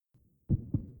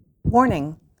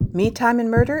Warning: Me Time and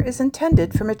Murder is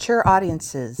intended for mature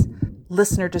audiences.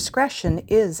 Listener discretion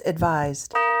is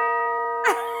advised.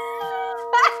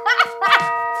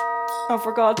 Oh,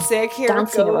 for God's sake, here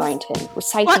Dancing it goes. around him,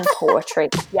 reciting poetry.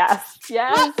 Yes.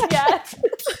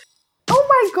 Oh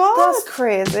my God. That's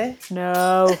crazy.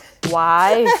 No.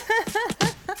 Why?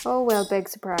 Oh, well, big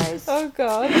surprise. Oh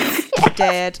God.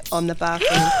 Dead on the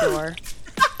bathroom floor.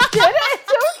 Did it?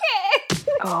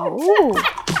 Okay. Oh.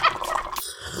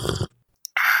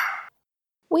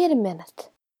 Wait a minute.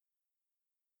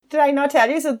 Did I not tell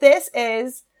you? So this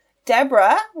is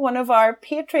Deborah, one of our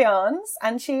Patreons,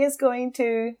 and she is going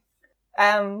to,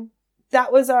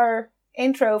 that was our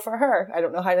intro for her. I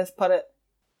don't know how to put it.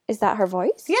 Is that her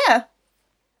voice? Yeah.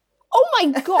 Oh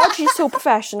my God, she's so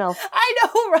professional. I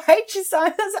know, right? She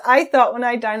sounds as I thought when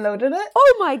I downloaded it.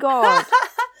 Oh my God.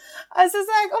 I was just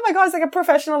like, oh my God, it's like a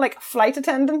professional like flight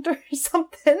attendant or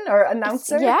something, or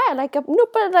announcer. Yeah, like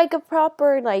a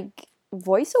proper like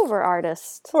voiceover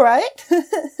artist. Right?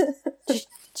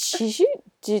 She should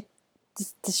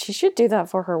do that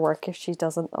for her work if she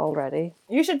doesn't already.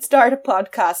 You should start a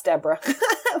podcast, Deborah,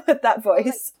 with that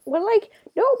voice. Well, like,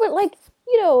 no, but like,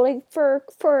 you know, like for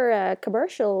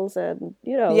commercials and,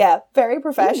 you know. Yeah, very You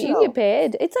professional. get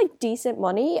paid. It's like decent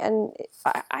money, and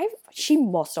she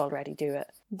must already do it.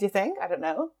 Do you think? I don't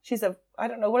know. I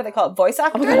don't know, what do they call it? Voice Oh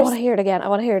actors? my God, I want to hear it again.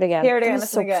 Hear it again, That was listen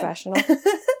so again. professional.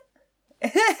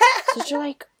 Such a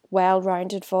like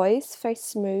well-rounded voice, very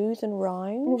smooth and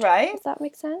round. Right? Does that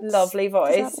make sense? Lovely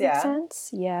voice, Does that make sense?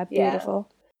 Yeah, beautiful.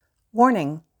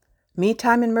 Warning: Me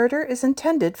Time and Murder is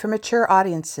intended for mature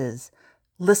audiences.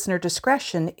 Listener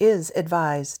discretion is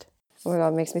advised. Oh my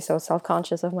God, it makes me so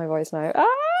self-conscious of my voice now.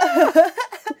 Ah!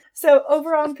 So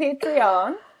over on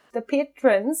Patreon, the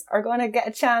patrons are going to get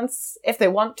a chance, if they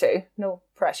want to, no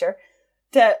pressure,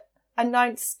 to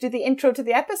do the intro to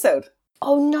the episode.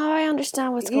 Oh, now I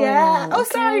understand what's going Yeah. on. Oh,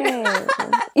 sorry. Okay.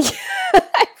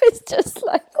 I was just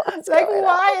like, what's Like, going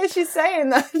why on? is she saying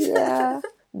that? Yeah.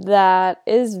 That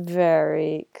is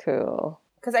very cool.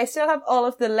 Because I still have all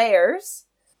of the layers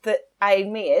that I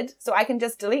made, so I can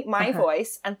just delete my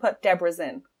voice and put Deborah's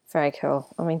in. Very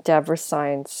cool. I mean, Deborah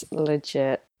sounds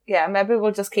legit. Yeah, maybe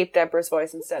we'll just keep Deborah's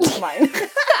voice instead of mine.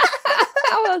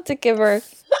 I want to give her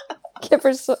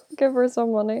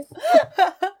some money.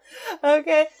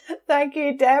 Okay, thank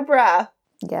you, Deborah.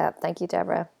 Yeah, thank you,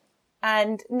 Deborah.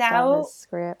 And That now, was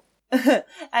great.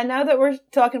 and now that we're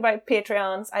talking about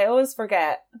Patreons, I always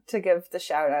forget to give the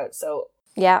shout out. So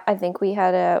Yeah, I think we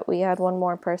had one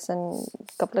more person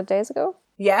a couple of days ago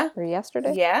yeah, or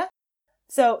yesterday. yeah.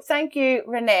 So thank you,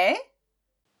 Renee.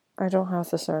 I don't have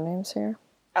the surnames here.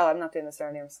 Oh, I'm not doing the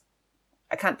surnames.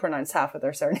 I can't pronounce half of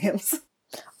their surnames.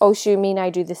 Oh, you mean I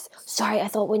do this? Sorry, I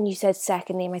thought when you said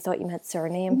second name, I thought you meant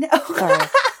surname. No. Sorry.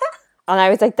 And I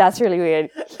was like, that's really weird.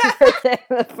 You're saying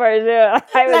the first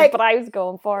name. But I was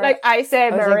going for Like it. I say I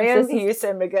was like, Miriam, this is- you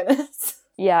say McGuinness.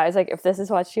 Yeah, I was like, if this is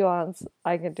what she wants,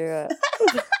 I can do it.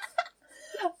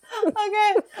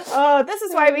 Okay. Oh, this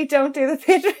is why we don't do the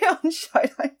Patreon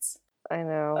shout outs. I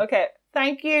know. Okay.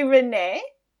 Thank you, Renee.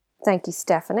 Thank you,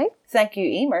 Stephanie. Thank you,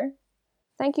 Emer.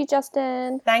 Thank you,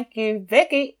 Justin. Thank you,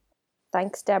 Vicky.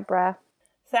 Thanks, Deborah.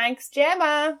 Thanks,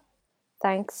 Gemma.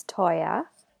 Thanks, Toya.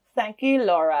 Thank you,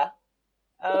 Laura.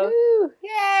 Oh, Woo.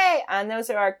 yay! And those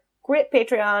are our great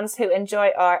Patreons who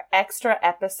enjoy our extra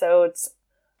episodes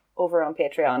over on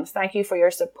Patreon. Thank you for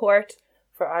your support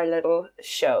for our little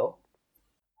show.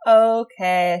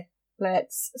 Okay,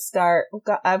 let's start.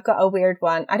 I've got a weird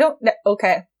one.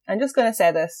 Okay, I'm just going to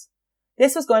say this.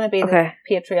 This was going to be the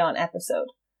Patreon episode,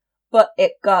 but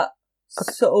it got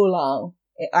so long.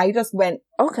 I just went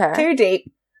too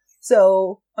deep.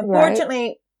 So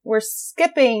unfortunately, we're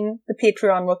skipping the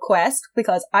Patreon request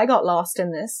because I got lost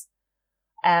in this.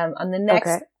 And the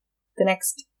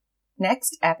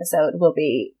next episode will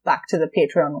be back to the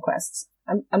Patreon requests.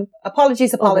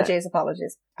 Apologies.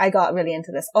 I got really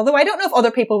into this. Although I don't know if other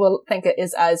people will think it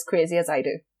is as crazy as I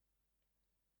do.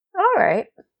 All right.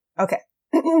 Okay.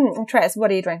 Tress, what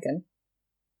are you drinking?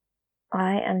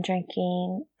 I am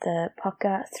drinking the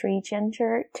Pukka 3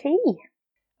 Ginger tea.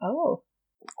 Oh.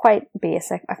 Quite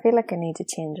basic. I feel like I need to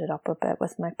change it up a bit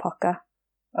with my Pukka.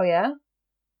 Oh, yeah?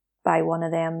 Buy one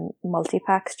of them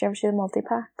multi-packs. Do you ever see the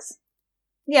multi-packs?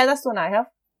 Yeah, that's the one I have.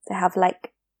 They have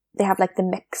like the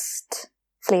mixed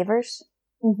flavours.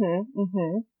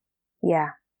 Yeah.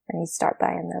 I need to start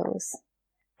buying those.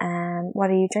 What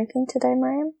are you drinking today,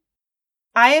 Miriam?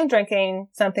 I am drinking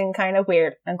something kind of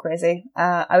weird and crazy.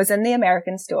 I was in the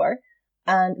American store,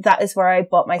 and that is where I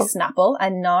bought my Snapple.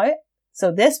 And now,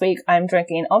 so this week, I'm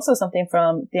drinking also something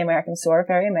from the American store,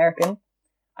 very American.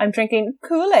 I'm drinking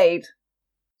Kool-Aid.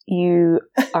 You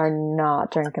are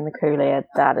not drinking the Kool-Aid.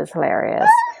 That is hilarious.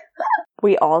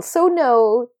 We also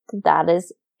know that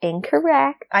is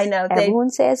incorrect. I know. Everyone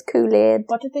says Kool-Aid.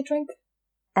 What did they drink?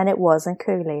 And it wasn't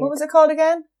Kool-Aid. What was it called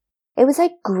again? It was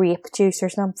like grape juice or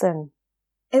something.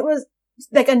 It was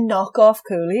like a knockoff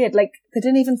Kool-Aid. Like, they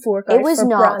didn't even fork out It was for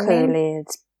not brand name. Kool-Aid.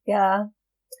 Yeah.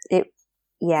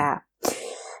 Yeah.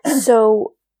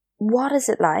 So, what is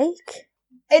it like?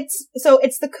 It's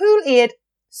the Kool-Aid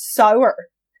sour.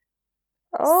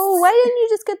 Oh, why didn't you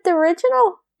just get the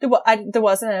original? There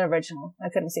wasn't an original. I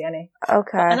couldn't see any.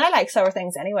 Okay. And I like sour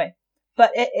things anyway.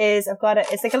 But I've got it.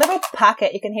 It's like a little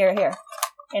packet. You can hear it here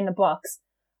in the box.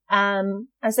 And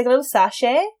it's like a little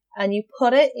sachet, and you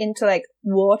put it into like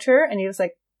water and you just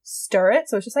like stir it.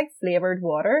 So it's just like flavored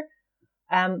water.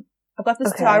 I've got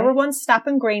this sour one,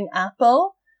 Snapping Green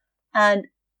Apple, and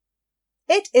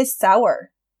it is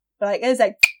sour. Like, it's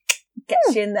like,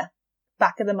 gets you in the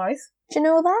back of the mouth. Do you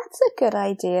know, that's a good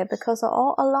idea, because a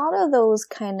lot of those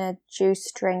kind of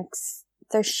juice drinks,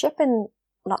 they're shipping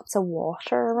lots of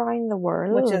water around the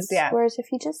world. Which is, yeah. Whereas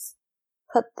if you just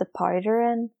put the powder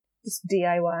in. Just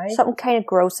DIY. Something kind of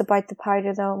gross about the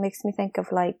powder, though. It makes me think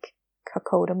of like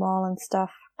Cocodamol and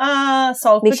stuff.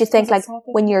 Salt. Makes you think like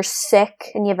when you're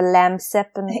sick and you have a Lemsip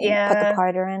and you put the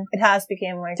powder in. It has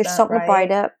become like There's that, something right?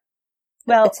 about it.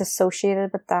 Well, it's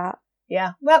associated with that.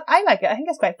 Yeah. Well, I like it. I think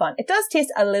it's quite fun. It does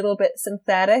taste a little bit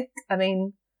synthetic. I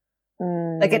mean,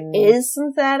 like it is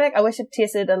synthetic. I wish it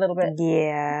tasted a little bit,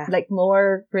 like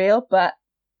more real, but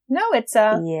no, it's,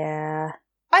 yeah.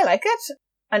 I like it.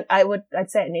 And I'd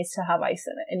say it needs to have ice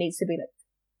in it. It needs to be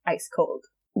like ice cold.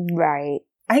 Right.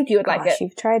 I think you would like it.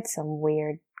 You've tried some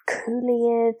weird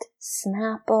Kool-Aid,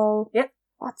 Snapple. Yep.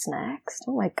 What's next?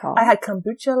 Oh my god. I had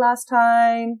kombucha last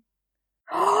time.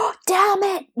 Oh, damn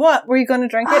it! What? Were you going to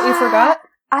drink it? You forgot?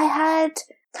 I had...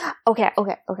 Okay.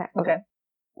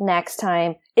 Next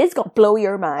time, it's going to blow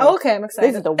your mind. Okay, I'm excited.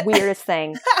 This is the weirdest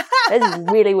thing. This is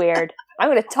really weird. I'm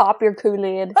going to top your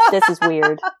Kool-Aid. This is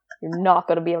weird. You're not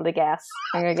going to be able to guess.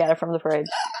 I'm going to get it from the fridge.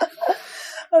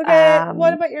 Okay,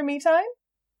 what about your me time?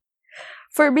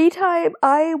 For me time,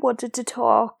 I wanted to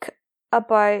talk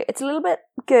about... It's a little bit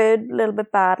good, a little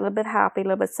bit bad, a little bit happy, a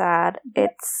little bit sad.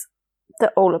 It's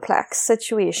the Olaplex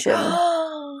situation.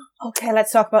 Okay,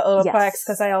 let's talk about Olaplex,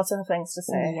 because I also have things to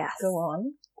say. Yes. Go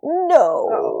on. No.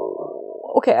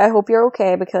 Oh. Okay, I hope you're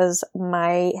okay, because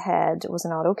my head was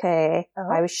not okay. Oh.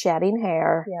 I was shedding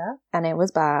hair. Yeah. And it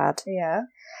was bad. Yeah.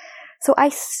 So I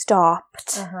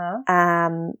stopped.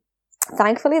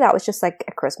 Thankfully, that was just like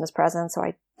a Christmas present, so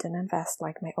I didn't invest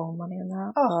like my own money in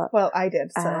that. Oh, well, I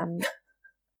did, so.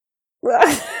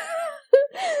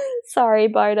 Sorry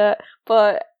about it.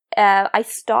 But I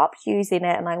stopped using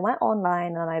it, and I went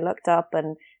online and I looked up,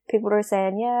 and people were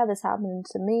saying, yeah, this happened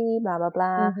to me, blah, blah,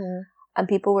 blah. And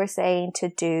people were saying to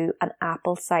do an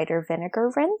apple cider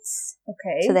vinegar rinse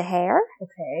to the hair.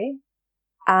 Okay.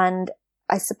 And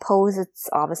I suppose it's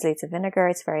a vinegar,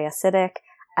 it's very acidic.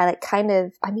 And it kind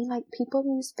of, I mean, like, people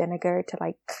use vinegar to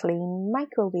like clean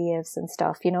microwaves and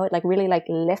stuff, you know, it like really like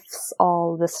lifts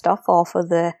all the stuff off of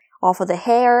the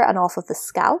hair and off of the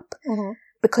scalp.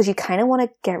 Because you kind of want to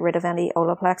get rid of any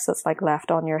Olaplex that's like left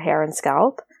on your hair and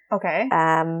scalp. Okay.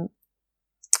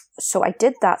 So I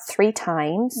did that 3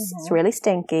 times. It's really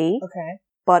stinky. Okay.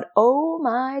 But oh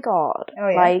my god. Oh,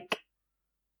 yeah. Like,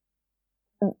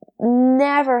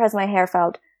 never has my hair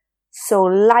felt so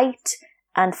light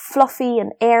and fluffy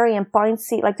and airy and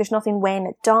bouncy. Like, there's nothing weighing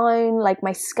it down. Like,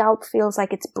 my scalp feels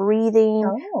like it's breathing.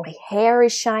 Oh. My hair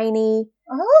is shiny.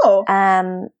 Oh.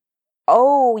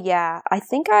 Oh yeah. I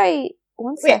think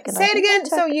one second. Say it again.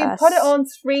 So you put it on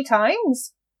 3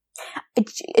 times?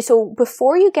 So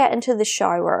before you get into the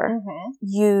shower,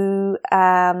 you,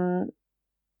 I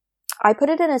put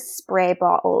it in a spray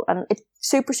bottle, and it's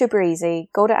super, super easy.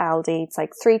 Go to Aldi. It's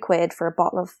like £3 for a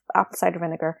bottle of apple cider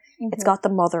vinegar. It's got the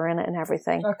mother in it and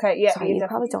everything. Okay, yeah. Sorry, you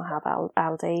probably don't have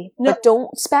Aldi. No. But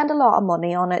don't spend a lot of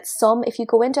money on it. If you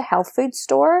go into a health food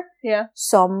store,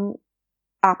 some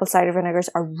apple cider vinegars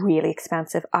are really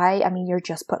expensive. I mean, you're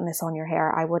just putting this on your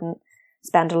hair. I wouldn't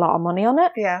spend a lot of money on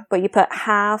it. Yeah. But you put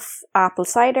half apple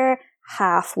cider,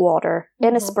 half water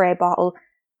in a spray bottle.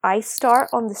 I start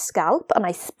on the scalp, and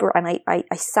I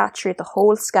saturate the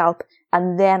whole scalp,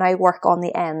 and then I work on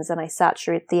the ends, and I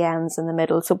saturate the ends in the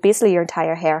middle. So basically your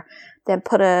entire hair. Then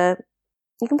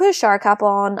you can put a shower cap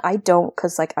on. I don't,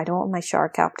 because like I don't want my shower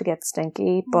cap to get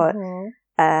stinky. But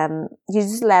you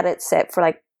just let it sit for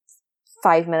like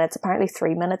 5 minutes. Apparently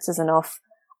 3 minutes is enough.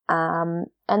 And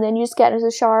then you just get into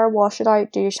the shower, wash it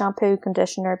out, do your shampoo,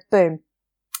 conditioner, boom.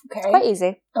 Okay. It's quite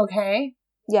easy. Okay.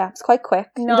 Yeah, it's quite quick.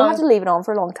 No. You don't have to leave it on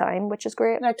for a long time, which is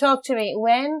great. Now talk to me.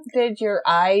 When did your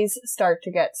eyes start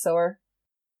to get sore?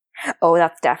 Oh,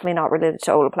 that's definitely not related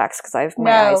to Olaplex because my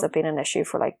No. eyes have been an issue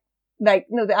for like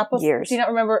No, the apple. years. Do you not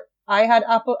remember?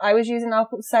 I was using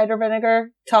apple cider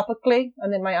vinegar topically,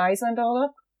 and then my eyes went all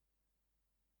up.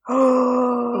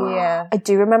 Yeah. I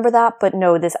do remember that, but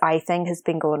no, this eye thing has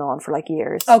been going on for like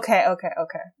years. Okay.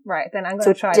 Right, then I'm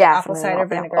going to try the apple definitely cider not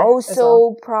the vinegar. apple- Oh, as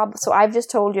well. so I've just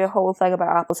told you a whole thing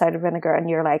about apple cider vinegar, and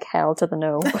you're like hell to the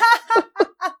no.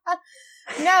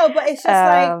 No, but it's just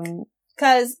like,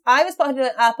 because I was putting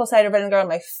apple cider vinegar on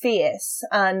my face,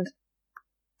 and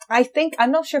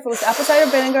I'm not sure if it was apple cider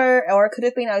vinegar, or it could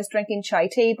have been I was drinking chai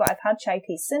tea, but I've had chai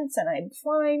tea since, and I'm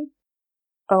fine.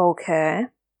 Okay.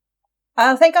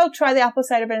 I think I'll try the apple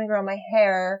cider vinegar on my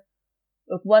hair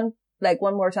with one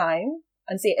more time,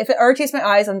 and see if it irritates my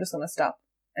eyes. I'm just going to stop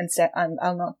instead, and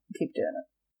I'll not keep doing it.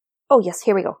 Oh yes,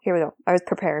 here we go. I was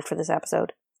prepared for this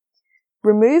episode.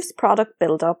 Removes product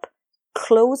buildup,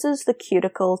 closes the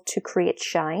cuticle to create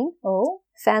shine, Oh,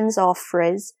 fends off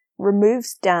frizz,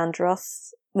 removes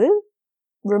dandruff,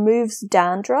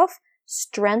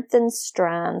 strengthens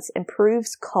strands,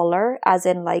 improves color, as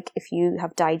in like if you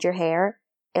have dyed your hair,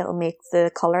 it'll make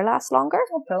the color last longer.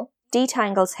 okay.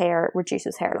 Detangles hair,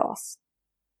 reduces hair loss.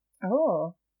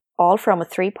 Oh. All from a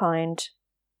 £3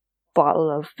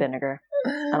 bottle of vinegar.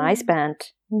 And I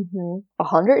spent £109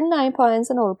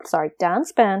 in Olaplex. Sorry, Dan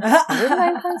spent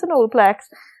 £109 in Olaplex,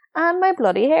 and my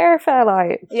bloody hair fell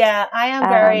out. Yeah, I am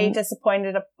very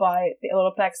disappointed about the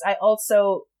Olaplex.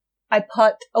 I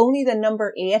put only the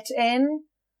number 8 in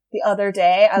the other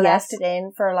day. I left it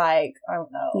in for like, I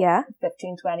don't know,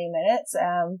 15, 20 minutes.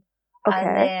 And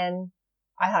then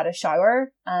I had a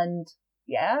shower, and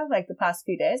like the past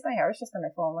few days, my hair has just been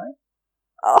like falling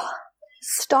out. Oh,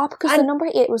 stop, because the number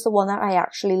 8 was the one that I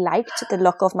actually liked, the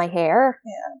look of my hair.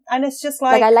 Yeah, and it's just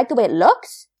like I like the way it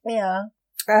looks. Yeah.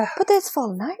 But it's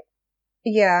falling out.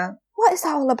 Yeah. What is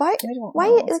that all about? I don't know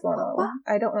what's going on. What?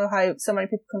 I don't know how so many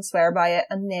people can swear by it,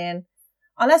 and then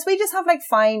unless we just have like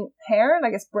fine hair,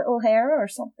 like it's brittle hair or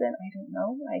something, I don't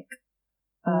know. Like,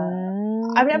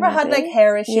 I've never had like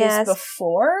hair issues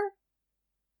before.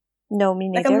 No, me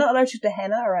neither. Like I'm not allergic to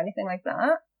henna or anything like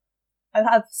that. I've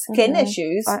had skin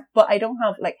issues, but I don't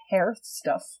have like hair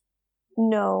stuff.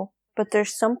 No, but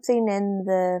there's something in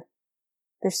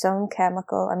there's some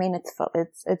chemical. I mean,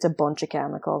 it's a bunch of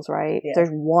chemicals, right? Yeah.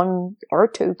 There's 1 or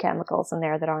 2 chemicals in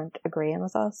there that aren't agreeing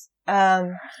with us.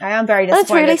 I am very disappointed.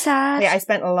 That's really sad. Yeah, I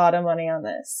spent a lot of money on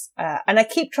this. And I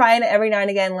keep trying it every now and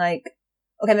again, like,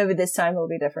 okay, maybe this time it'll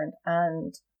be different.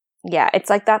 And yeah, it's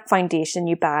like that foundation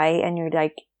you buy and you're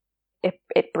like,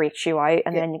 it breaks you out,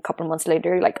 and then a couple of months later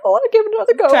you're like, oh, I'll give it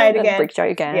another go. Try it and again. It breaks you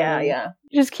out again. Yeah.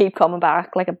 You just keep coming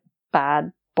back like a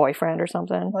bad boyfriend or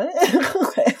something. What?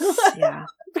 Yeah.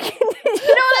 You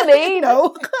know what I mean?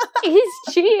 No. He's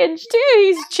changed too.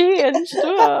 He's changed.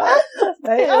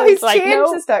 He's like,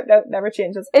 changed. No, never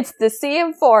changes. It's the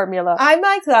same formula. I'm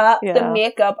like that. Yeah. The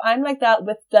makeup. I'm like that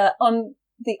with the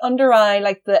under eye,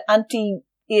 like the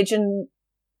anti-aging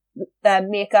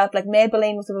makeup, like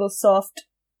Maybelline with a little soft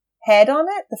head on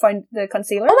it. The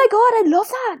concealer. Oh my god, I love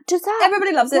that. Does that?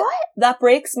 Everybody loves it. What? That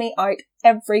breaks me out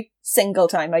every single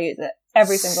time I use it.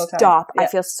 Every single time. Stop. Yeah. I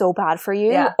feel so bad for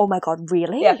you. Yeah. Oh my god,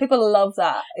 really? Yeah, people love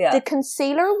that. Yeah. The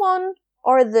concealer one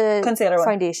or the concealer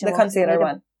foundation one? The concealer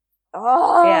one.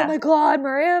 Oh my god,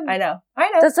 Miriam. I know.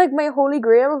 That's like my holy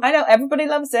grail. I know. Everybody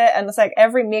loves it, and it's like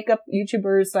every makeup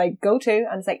YouTuber's like go-to,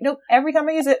 and it's like, nope, every time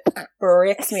I use it,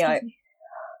 breaks me out.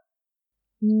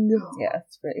 No. Yeah,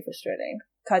 it's really frustrating.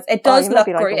 Because it does look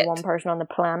be great. Like the one person on the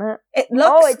planet. It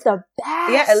looks... it's the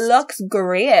best. Yeah, it looks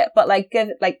great, but like, give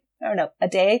it like, I don't know, a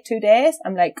day, 2 days,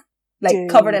 I'm like Dude.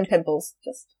 covered in pimples.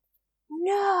 Just.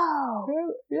 No.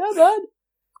 Yeah, man.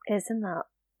 Isn't that?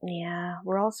 Yeah,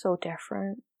 we're all so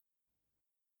different.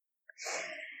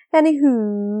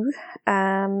 Anywho,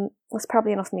 that's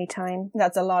probably enough me time.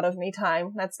 That's a lot of me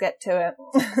time. Let's get to it.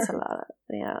 That's a lot.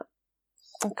 Yeah.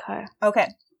 Okay.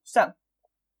 So,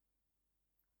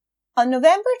 on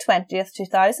November 20th,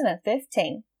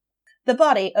 2015, the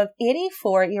body of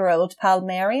 84-year-old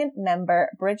Palmerian member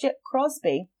Bridget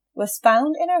Crosby was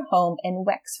found in her home in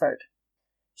Wexford.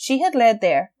 She had laid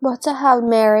there. What's a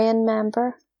Palmerian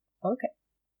member? Okay.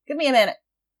 Give me a minute.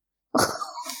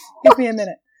 Give me a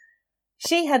minute.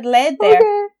 She had laid there.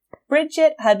 Okay.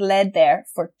 Bridget had laid there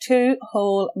for 2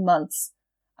 whole months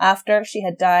after she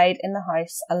had died in the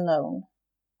house alone.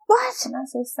 What? Isn't that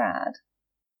so sad?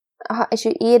 Is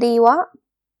she 80 what?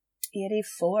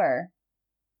 84.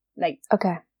 Like.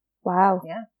 Okay. Wow.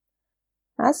 Yeah.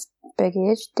 That's big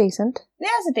age. Decent. Yeah,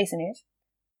 it's a decent age.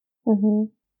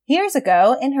 Mm-hmm. Years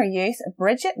ago, in her youth,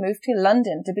 Bridget moved to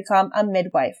London to become a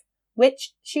midwife,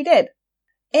 which she did.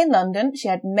 In London, she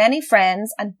had many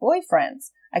friends and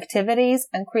boyfriends, activities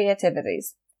and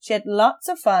creativities. She had lots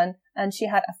of fun and she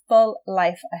had a full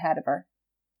life ahead of her.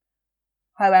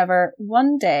 However,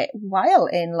 one day, while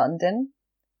in London,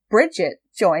 Bridget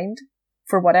joined,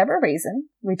 for whatever reason,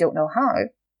 we don't know how,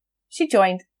 she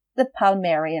joined the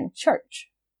Palmarian Church,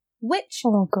 which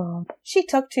she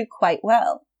took to quite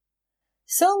well.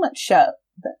 So much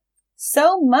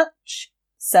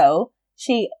so,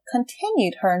 she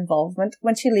continued her involvement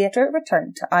when she later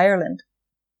returned to Ireland.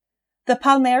 The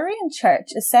Palmarian Church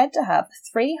is said to have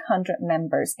 300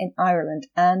 members in Ireland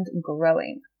and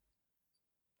growing.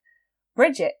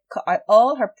 Bridget cut out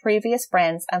all her previous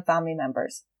friends and family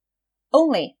members,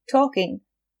 only talking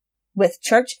with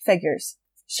church figures.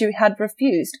 She had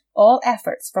refused all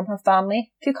efforts from her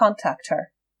family to contact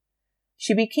her.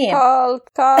 She became... Call,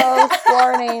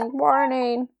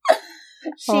 warning.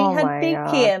 She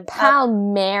became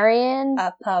Palmarian?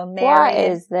 A Palmarian What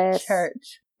is this?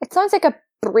 Church. It sounds like a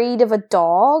breed of a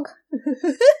dog.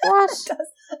 What?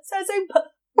 Sounds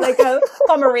like a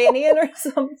Pomeranian or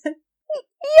something.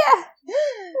 Yeah.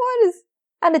 What is...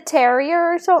 And a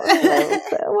terrier or something?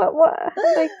 what?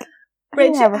 Like,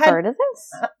 I've never heard of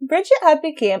this. Bridget had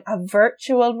become a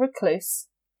virtual recluse.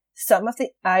 Some of the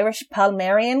Irish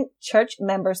Palmarian Church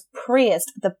members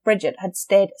praised that Bridget had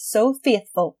stayed so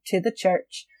faithful to the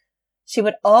church. She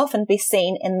would often be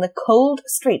seen in the cold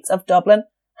streets of Dublin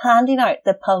handing out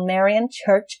the Palmarian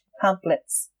Church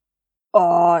pamphlets.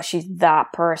 Oh, she's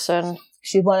that person.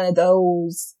 She's one of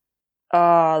those.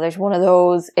 Oh, there's one of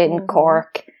those in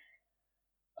Cork.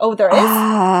 Oh, there is?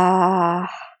 I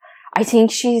think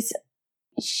she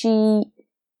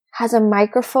has a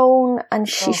microphone and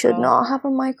she should not have a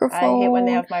microphone. I hate when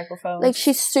they have microphones. Like,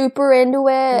 she's super into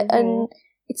it and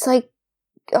it's like,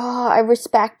 oh, I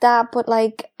respect that, but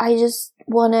like, I just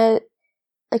wanna,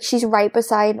 like, she's right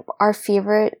beside our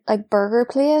favourite, like, burger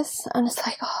place and it's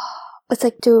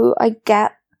like, do I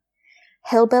get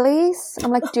hillbillies?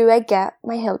 I'm like, do I get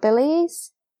my hillbillies?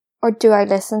 Or do I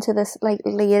listen to this, like,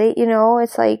 lady? You know,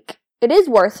 it's like, it is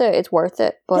worth it. It's worth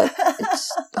it, but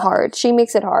it's hard. She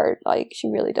makes it hard. Like, she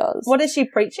really does. What is she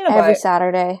preaching about? Every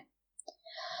Saturday.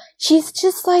 She's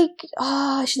just like,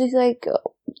 she's like,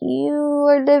 you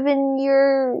are living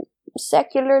your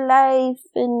secular life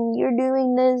and you're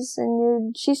doing this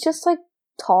and she's just like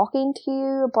talking to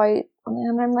you about,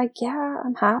 and I'm like, yeah,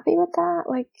 I'm happy with that.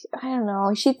 Like, I don't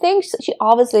know. She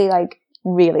obviously like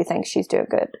really thinks she's doing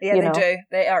good. Yeah, you they know? do.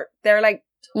 They're like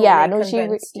totally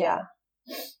convinced. Yeah.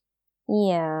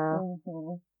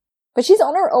 But she's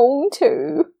on her own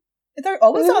too. They're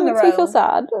always on their own. It makes me feel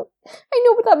sad. I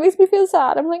know, but that makes me feel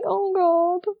sad. I'm like, oh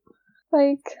god.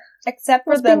 Like, except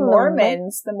for the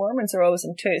Mormons. The Mormons are always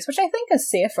in twos, which I think is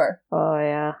safer. Oh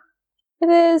yeah. It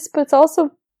is, but it's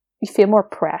also, you feel more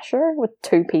pressure with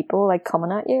two people like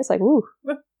coming at you. It's like, ooh.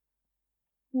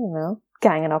 You know,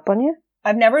 ganging up on you.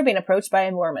 I've never been approached by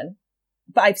a Mormon.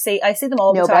 But I see them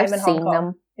all the time in Hong Kong.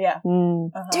 Them. Yeah.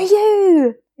 Do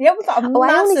you? Yeah, we've got a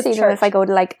massive I only see church. them if I go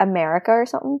to like America or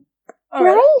something. Oh,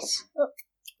 right?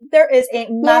 There is a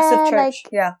massive church.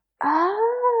 Like, yeah.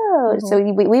 Oh, so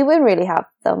we would really have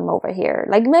them over here.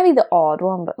 Like maybe the odd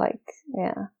one, but like,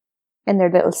 yeah. In their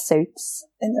little suits.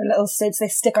 They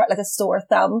stick out like a sore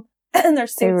thumb. And their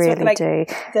suits they really with like do.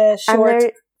 the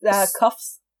short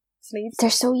cuffs, sleeves. They're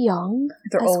so young.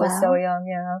 They're always so young,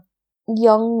 yeah.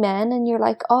 Young men, and you're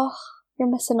like, oh, you're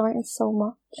missing out on so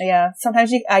much. Yeah,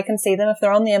 sometimes I can see them if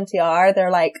they're on the MTR.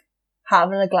 They're like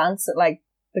having a glance at like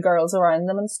the girls around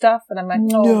them and stuff, and I'm like,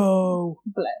 no,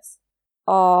 bless.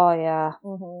 Oh yeah,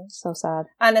 so sad.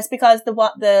 And it's because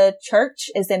the church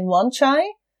is in Wan Chai,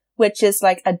 which is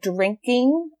like a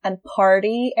drinking and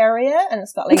party area, and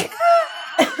it's got like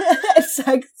it's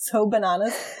like so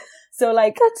bananas. So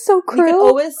like that's so cruel. You can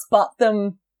always spot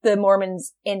them, the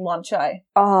Mormons in Wan Chai.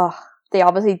 Oh, they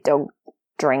obviously don't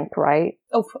drink, right?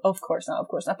 Oh, of course not.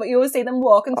 But you always see them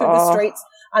walking through the streets,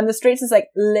 and the streets is like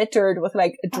littered with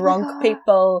like drunk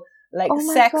people, like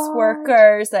sex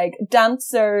workers, like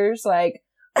dancers, like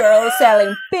girls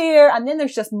selling beer, and then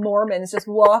there's just Mormons just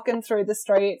walking through the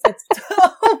streets. It's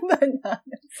so bananas.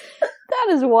 That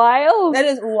is wild. That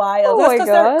is wild. Oh my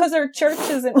god! Because their church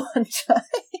is in Wan Chai.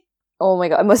 Oh my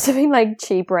god! It must have been like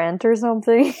cheap rent or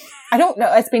something. I don't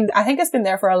know. I think it's been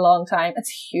there for a long time. It's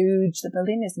huge. The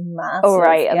building is massive. Oh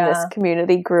right, and this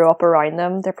community grew up around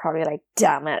them. They're probably like,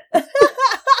 damn it.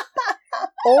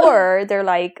 Or they're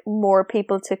like, more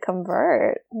people to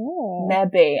convert. Ooh.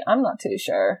 Maybe. I'm not too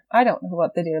sure. I don't know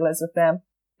what the deal is with them.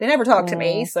 They never talk to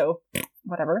me, so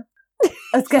whatever.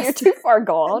 I was You're too far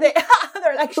gone.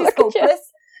 They're like, she's Look at you. hopeless.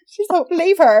 She's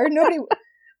leave her. Nobody.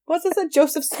 What's this?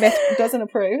 Joseph Smith doesn't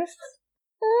approve.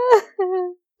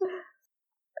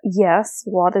 Yes,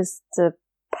 what is the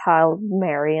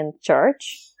Palmarian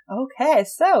Church? Okay,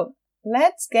 so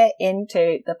let's get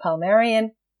into the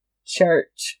Palmarian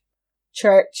Church.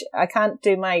 Church. I can't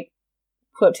do my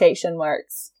quotation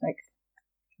marks. Like,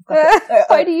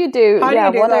 How do you do? how do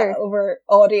you do what that are over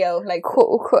audio? Like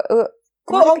quote quote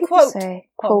unquote.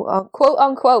 Quote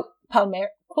unquote.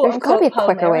 Quote There's got to be a unquote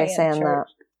quicker way of Palmarian saying Church.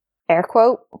 that. Air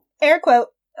quote. Air quote.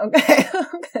 Okay.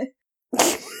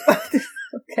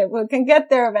 Okay, we can get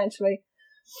there eventually.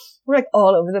 We're like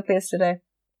all over the place today.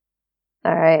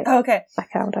 All right. Okay. I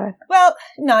calm down. Well,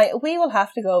 now we will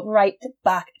have to go right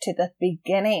back to the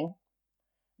beginning.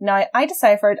 Now, I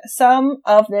deciphered some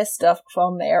of this stuff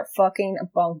from their fucking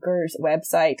bonkers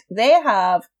website. They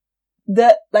have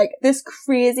this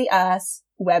crazy ass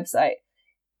website.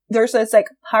 There's this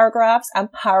paragraphs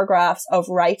and paragraphs of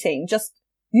writing.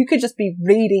 You could just be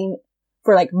reading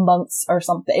for months or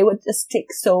something. It would just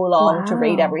take so long to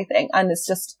read everything. And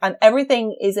and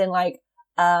everything is in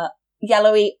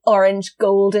yellowy, orange,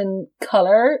 golden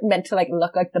color, meant to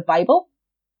look like the Bible.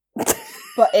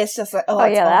 But it's just Oh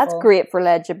yeah, that's awful. great for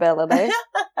legibility.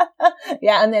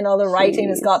 Yeah, and then all the writing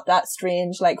has Jeez. got that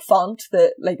strange font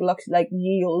that looks like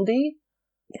ye olde.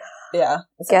 Yeah.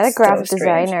 It's, Get a so graphic strange.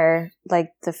 designer like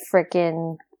the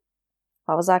freaking,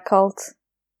 what was that called?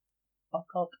 What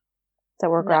called? That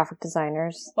were No. graphic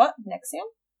designers. What? Nexium?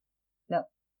 No.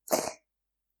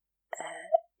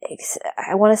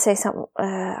 I want to say something.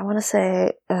 I want to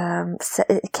say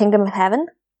Kingdom of Heaven.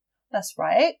 That's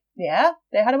right. Yeah.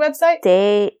 They had a website.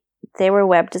 They were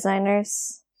web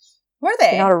designers. Were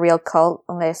they? They're not a real cult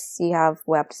unless you have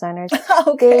web designers.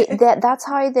 Okay. That's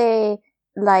how they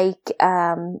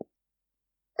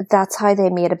that's how they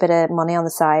made a bit of money on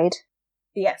the side.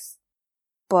 Yes.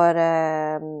 But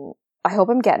I hope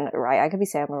I'm getting it right. I could be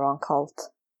saying the wrong cult.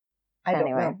 I don't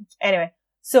Anyway. know. Anyway.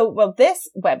 So, this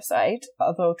website,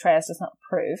 although Trez does not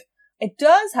approve, it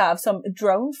does have some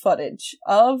drone footage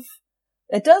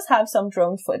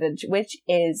which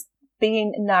is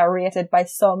being narrated by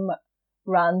some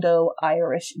rando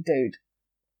Irish dude.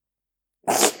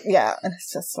 Yeah, and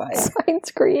it's just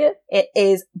Sounds great. it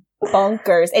is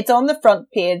bonkers. It's on the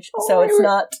front page, so it's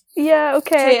not, Yeah,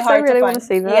 okay. Too 'cause I hard to really want to find.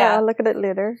 see that. Yeah. I'll look at it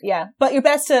later. yeah. But you're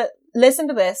best to listen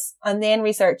to this and then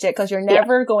research it, because you're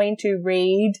never going to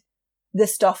read the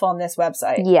stuff on this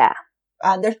website. Yeah.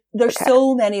 And there's Okay.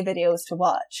 so many videos to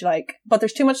watch, but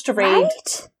there's too much to read.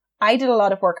 Right? I did a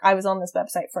lot of work. I was on this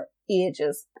website for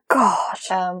ages. Gosh.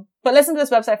 But listen to this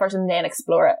website first and then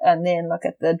explore it and then look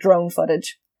at the drone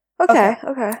footage. Okay.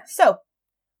 So,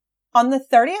 on the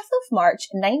 30th of March,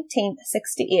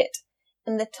 1968,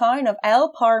 in the town of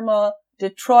El Parma de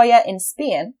Troya in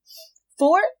Spain,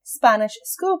 4 Spanish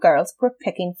schoolgirls were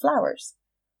picking flowers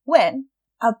when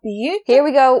a beautiful... Here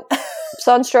we go.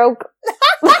 Sunstroke.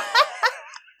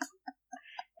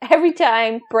 Every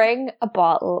time, bring a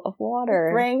bottle of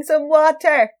water. Bring some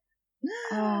water.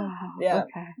 Oh, Yeah.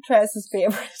 Okay. Trez's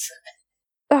favourite.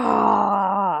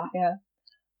 Ah.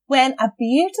 When a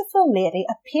beautiful lady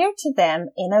appeared to them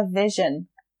in a vision.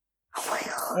 Oh my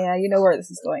god. Yeah, you know where this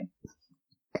is going.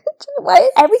 Why?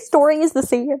 Every story is the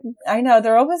same. I know,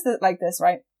 they're always like this,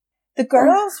 right? The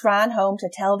girls ran home to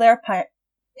tell their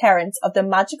parents of the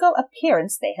magical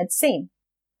appearance they had seen.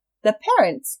 The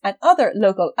parents and other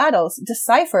local adults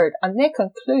deciphered, and they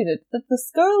concluded that the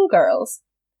schoolgirls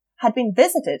had been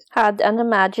visited. Had an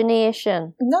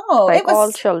imagination. No, Like it was...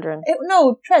 all children.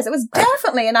 No, Trez, it was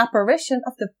definitely an apparition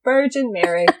of the Virgin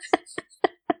Mary.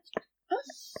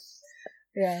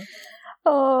 Yeah.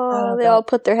 Oh, they God. all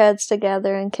put their heads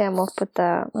together and came up with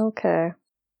that. Okay.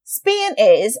 Spain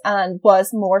is, and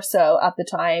was more so at the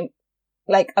time,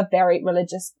 a very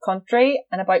religious country,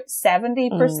 and about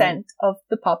 70% of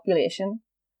the population,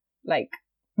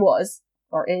 was,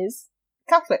 or is,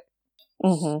 Catholic.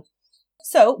 Mm-hmm.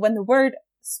 So, when the word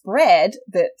spread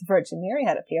that the Virgin Mary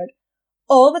had appeared,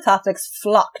 all the Catholics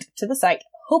flocked to the site,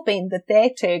 hoping that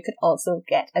they too could also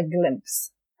get a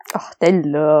glimpse. Oh, they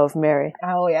love Mary.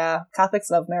 Oh yeah, Catholics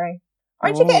love Mary.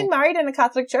 Aren't you getting married in a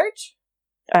Catholic church?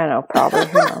 I know, probably.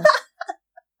 Who knows?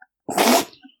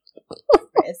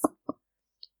 Yes.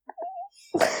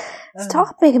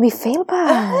 Stop making me feel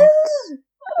bad.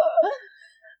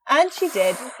 And she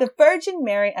did. The Virgin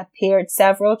Mary appeared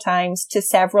several times to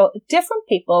several different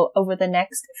people over the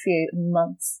next few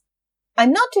months.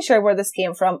 I'm not too sure where this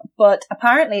came from, but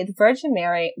apparently the Virgin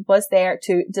Mary was there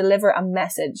to deliver a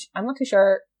message. I'm not too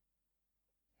sure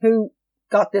who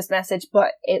got this message,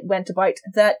 but it went about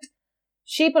that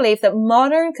She believed that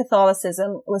modern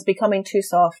Catholicism was becoming too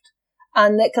soft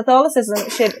and that Catholicism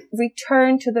should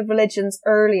return to the religion's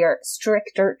earlier,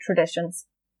 stricter traditions.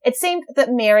 It seemed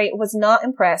that Mary was not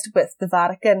impressed with the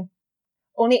Vatican.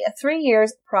 Only 3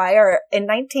 years prior, in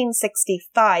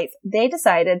 1965, they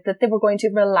decided that they were going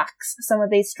to relax some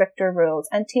of these stricter rules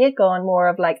and take on more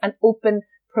of like an open,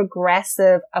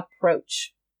 progressive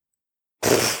approach.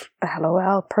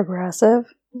 LOL, progressive.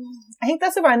 I think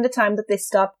that's around the time that they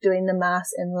stopped doing the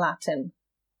Mass in Latin.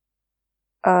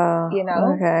 You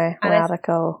know? Okay. And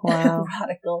Radical. Wow.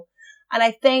 Radical. And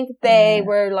I think they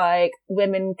were like,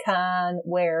 women can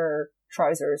wear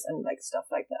trousers and like stuff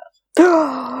like that.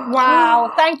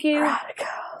 Wow. Thank you. Radical.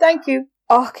 Thank you.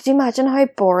 Oh, could you imagine how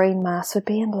boring Mass would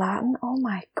be in Latin? Oh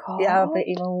my god. Yeah, but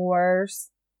even worse.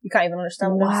 You can't even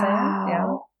understand what they're saying.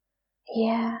 Yeah.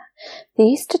 Yeah. They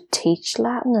used to teach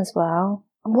Latin as well.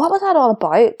 And what was that all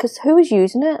about? Because who was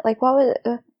using it? Like, what was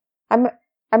it? I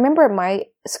remember at my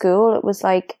school, it was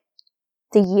like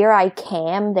the year I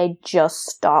came, they just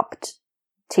stopped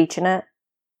teaching it.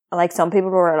 And like some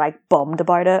people were like bummed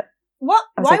about it. What?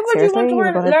 Why like, would you want to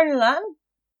seriously? learn Latin?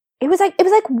 It was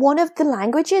like one of the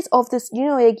languages of this, you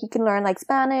know, like you can learn like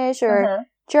Spanish or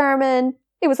German.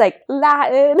 It was like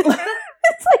Latin.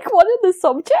 It's like one of the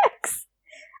subjects.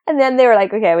 And then they were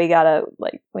like, okay, we gotta,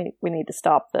 like, we need to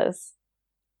stop this.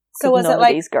 So was none it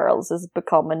like, of these girls is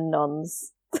becoming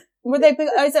nuns. were they,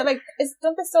 is it like,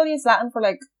 don't they still use Latin for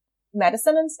like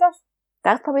medicine and stuff?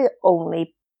 That's probably the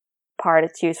only part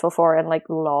it's useful for, and like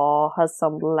law has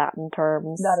some Latin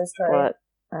terms. That is true. But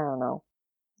I don't know.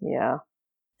 Yeah.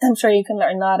 I'm sure you can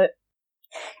learn that at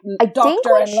I think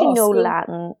once in you law know school.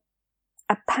 Latin,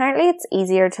 apparently it's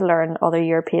easier to learn other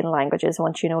European languages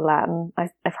once you know Latin.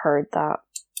 I've heard that.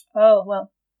 Oh,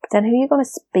 well. But then who are you going to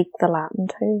speak the Latin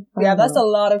to? I Yeah, don't that's know.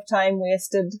 a lot of time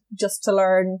wasted just to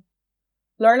learn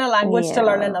a language to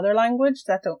learn another language.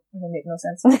 That don't really make no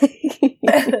sense.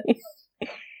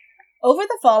 Over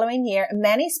the following year,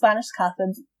 many Spanish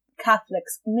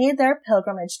Catholics made their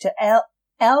pilgrimage to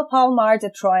El Palmar de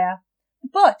Troya,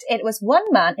 but it was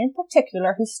one man in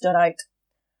particular who stood out.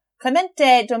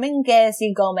 Clemente Dominguez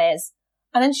y Gomez,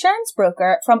 an insurance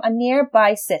broker from a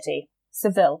nearby city,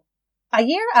 Seville. A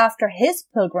year after his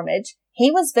pilgrimage, he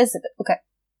was visited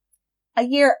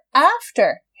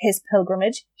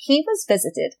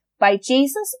by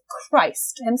Jesus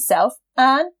Christ himself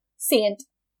and Saint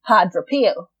Padre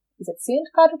Pio. Is it Saint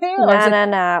Padre Pio?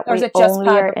 No. Or is We it just only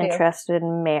are Padre Pio? interested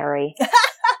in Mary.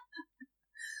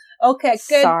 Okay,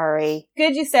 good. Sorry.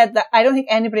 Good you said that. I don't think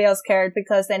anybody else cared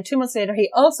because then 2 months later he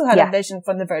also had Yeah. a vision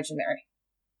from the Virgin Mary.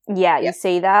 Yeah, you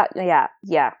see that? Yeah.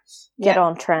 Get Yeah.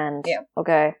 on trend. Yeah.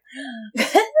 Okay.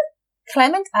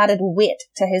 Clement added weight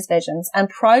to his visions and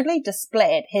proudly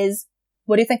displayed his...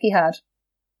 What do you think he had?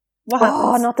 What happens?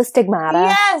 Oh, not the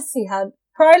stigmata. Yes, he had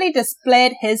proudly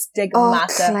displayed his Oh,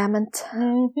 stigmata. Clement.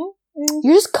 Mm-hmm.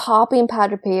 You're just copying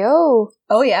Padre Pio.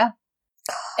 Oh, yeah.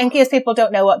 In case people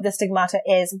don't know what the stigmata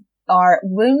is, are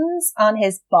wounds on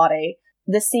his body,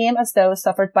 the same as those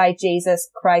suffered by Jesus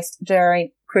Christ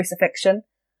during crucifixion.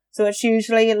 So it's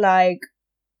usually like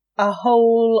a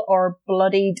hole or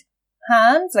bloodied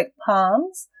hands, like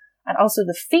palms, and also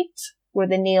the feet where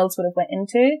the nails would have went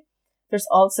into. There's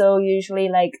also usually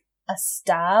like a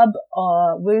stab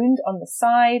or wound on the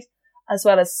side, as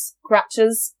well as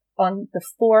scratches on the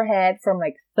forehead from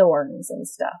like thorns and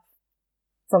stuff.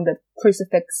 From the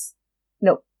crucifix,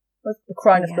 no, the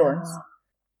crown of thorns.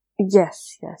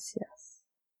 Yes.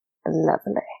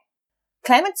 Lovely.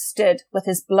 Clement stood with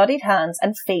his bloodied hands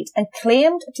and feet and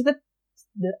claimed to the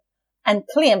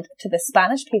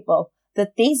Spanish people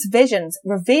that these visions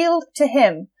revealed to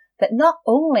him that not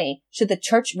only should the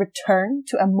church return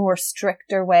to a more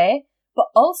stricter way, but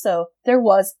also there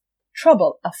was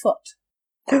trouble afoot.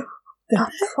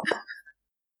 Not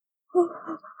trouble.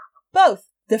 Both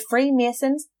the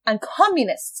Freemasons and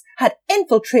communists had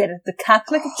infiltrated the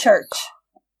Catholic Church.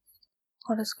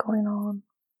 What is going on?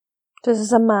 This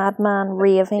is a madman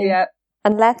raving. Yeah.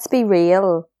 And let's be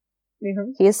real.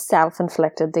 Mm-hmm. He has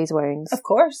self-inflicted these wounds. Of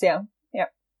course, yeah.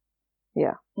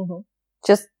 Yeah. Mm-hmm.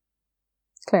 Just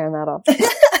clearing that up.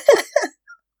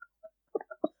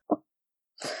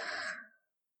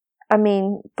 I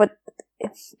mean, but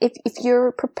if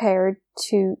you're prepared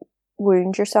to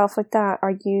wound yourself like that,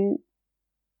 are you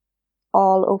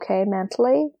all okay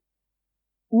mentally?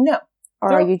 No.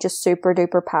 Or are you just super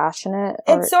duper passionate?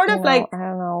 It's sort of like... I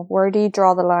don't know. Where do you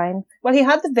draw the line? Well, he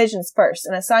had the visions first,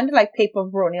 and it sounded like people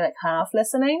were only like half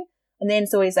listening. And then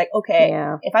so he's like, okay,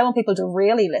 if I want people to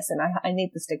really listen, I need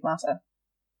the stigmata.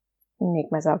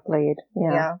 Make myself bleed.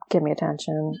 Yeah. Give me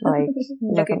attention. Like,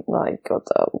 Look like, what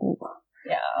the...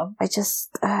 Yeah. I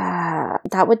just,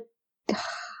 that would,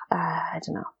 I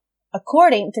don't know.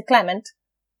 According to Clement,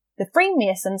 the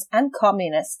Freemasons and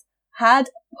communists had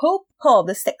Pope Paul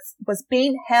VI was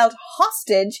being held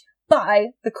hostage by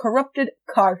the corrupted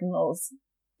cardinals.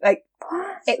 Like,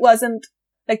 What? it wasn't,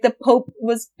 like, the Pope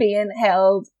was being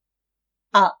held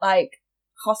at, like,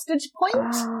 hostage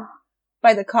point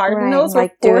by the cardinals.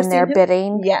 Right, like doing their him.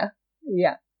 bidding. Yeah.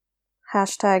 Yeah.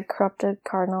 Hashtag corrupted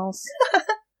cardinals.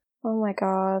 Oh my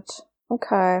god.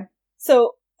 Okay.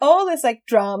 So, all this, like,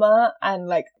 drama and,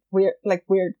 like,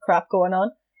 weird crap going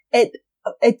on, it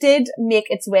did make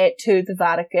its way to the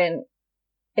Vatican.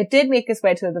 It did make its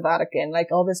way to the Vatican, like,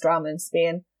 all this drama in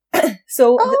Spain.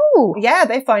 So, yeah,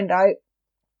 they found out.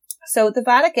 So, the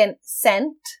Vatican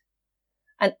sent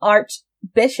an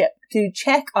archbishop to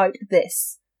check out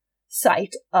this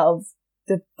site of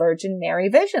the Virgin Mary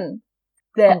vision.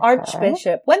 The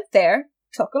archbishop went there,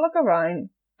 took a look around,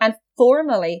 and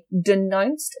formally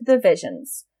denounced the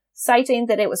visions, citing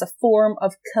that it was a form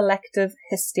of collective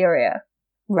hysteria.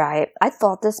 Right. I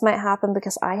thought this might happen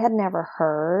because I had never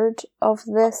heard of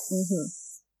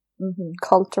this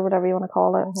cult or whatever you want to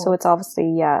call it. So it's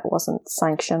obviously, it wasn't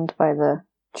sanctioned by the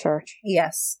church.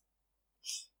 Yes.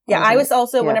 Yeah, I was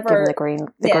also, whenever... given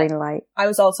the green light. I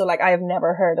was also like, I have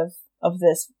never heard of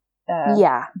this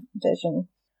vision.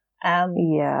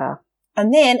 Yeah.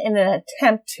 And then, in an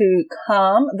attempt to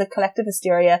calm the collective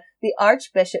hysteria, the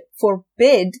archbishop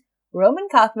forbid Roman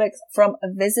Catholics from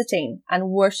visiting and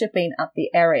worshipping at the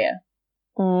area.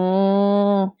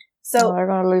 So they're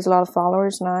going to lose a lot of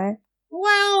followers now.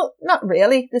 Well, not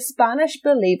really. The Spanish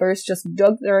believers just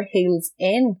dug their heels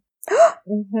in.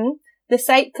 The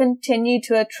site continued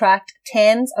to attract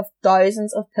tens of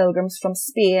thousands of pilgrims from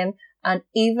Spain and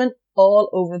even all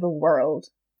over the world.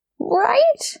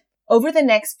 Right. Over the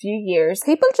next few years...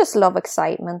 People just love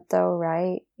excitement though,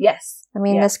 right? Yes. I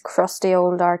mean, this crusty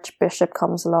old archbishop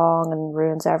comes along and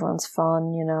ruins everyone's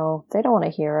fun, you know. They don't want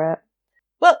to hear it.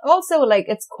 Well, also, like,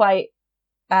 it's quite...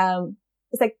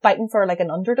 it's like fighting for, like,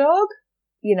 an underdog,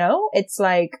 you know? It's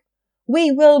like,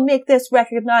 we will make this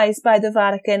recognized by the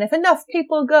Vatican if enough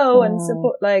people go and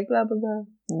support, like, blah, blah, blah.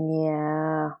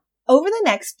 Yeah. Over the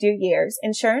next few years,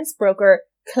 insurance broker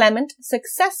Clement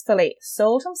successfully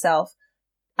sold himself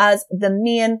as the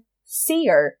main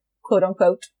seer, quote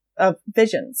unquote, of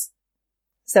visions.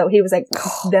 So he was like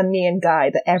the main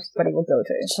guy that everybody would go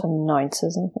to. Just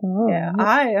announces him. Yeah,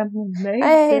 I am the main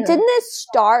seer. Didn't it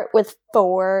start with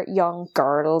 4 young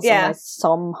girls? Yeah. And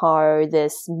somehow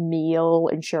this male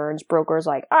insurance broker is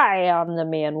like, I am the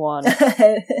main one.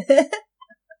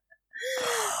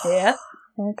 Yeah.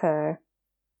 Okay.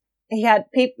 He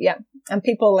had people, and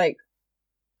people like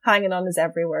hanging on his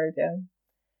every word,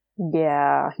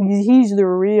 Yeah, he's the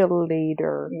real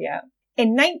leader. Yeah. In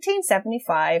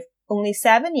 1975, only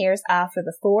 7 years after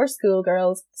the 4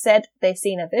 schoolgirls said they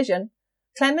seen a vision,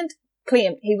 Clement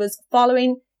claimed he was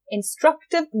following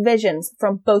instructive visions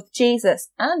from both Jesus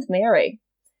and Mary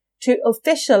to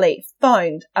officially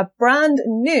found a brand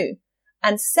new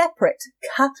and separate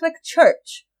Catholic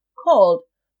church called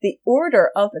the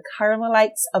Order of the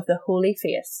Carmelites of the Holy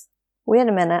Face. Wait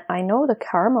a minute, I know the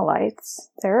Carmelites.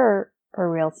 They're a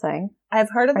real thing. I've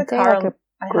heard of Aren't the they like a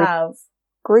I have.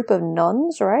 Group of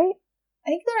nuns, right? I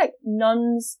think they're like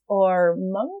nuns or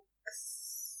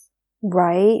monks.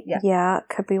 Right. Yeah. Yeah, it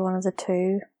could be one of the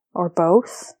two. Or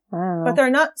both. I don't know. But they're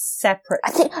not separate.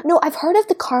 I've heard of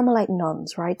the Carmelite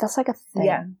nuns, right? That's like a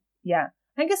thing. Yeah.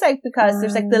 I think it's like because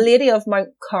there's like the Lady of Mount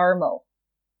Carmel.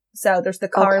 So there's the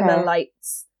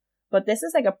Carmelites. But this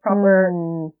is like a proper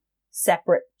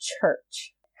separate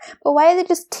church. But why are they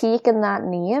just taking that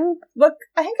name? Look,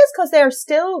 I think it's because they're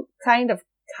still kind of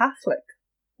Catholic.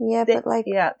 Yeah, they, but like...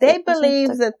 Yeah, they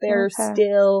believe that they're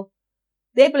still...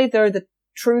 They believe they're the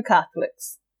true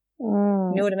Catholics.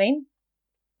 You know what I mean?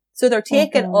 So they're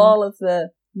taking all of the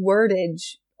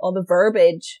wordage, all the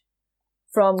verbiage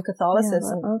from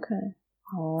Catholicism. Yeah, okay.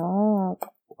 Oh,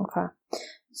 okay.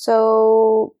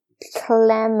 So,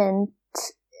 Clement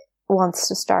wants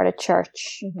to start a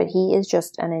church, but he is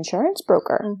just an insurance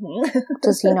broker.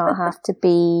 Does he not have to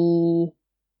be,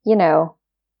 you know,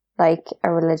 like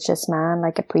a religious man,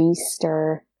 like a priest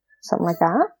or something like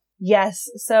that? Yes.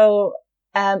 So,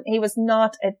 he was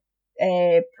not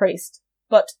a priest,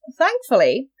 but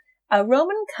thankfully, a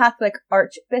Roman Catholic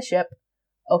archbishop,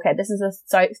 okay, this is a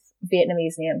South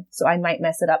Vietnamese name, so I might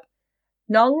mess it up.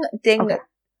 Nong Dinh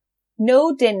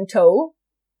No Dinh To,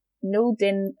 No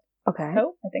Dinh To,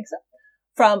 I think so,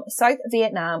 from South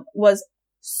Vietnam was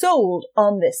sold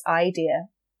on this idea.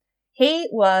 He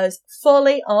was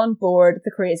fully on board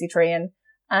the crazy train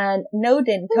And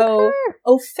Nodinto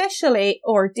officially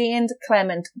ordained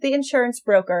Clement, the insurance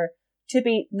broker, to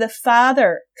be the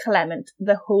Father Clement,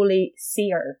 the Holy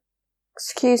Seer.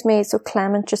 Excuse me, so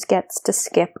Clement just gets to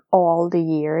skip all the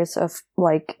years of,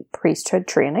 like, priesthood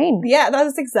training? Yeah,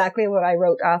 that's exactly what I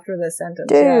wrote after this sentence.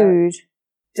 Dude.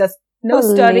 Yeah. Just no What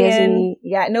studying. lazy.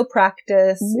 Yeah, no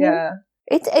practice. Mhm. Yeah.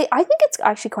 I think it's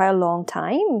actually quite a long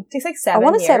time. It takes like 7 years.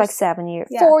 I want to say like 7 years.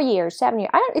 Yeah. 4 years, 7 years.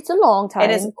 It's a long time.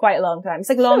 It is quite a long time. It's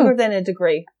like longer than a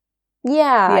degree.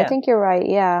 Yeah, I Yeah. think you're right,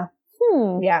 yeah.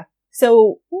 Yeah.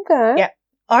 So, Okay. yeah.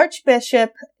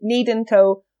 Archbishop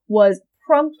Nodinto was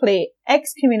promptly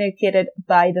excommunicated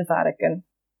by the Vatican.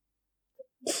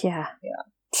 Yeah.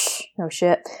 No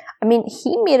shit. I mean,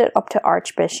 he made it up to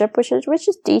Archbishop, which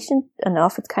is decent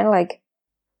enough. It's kind of like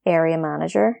area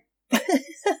manager.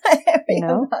 Area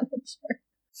know? manager.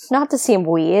 Not the same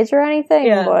wage or anything,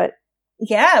 Yeah. but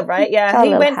Yeah, right. Yeah. got a He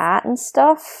little went, hat and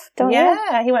stuff, don't you?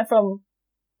 yeah, he went from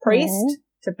priest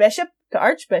to bishop to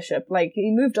archbishop. Like,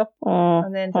 he moved up Mm.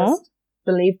 and then just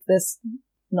believed this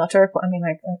nutter. I mean,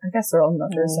 like, I guess they're all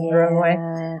nutters in their own way.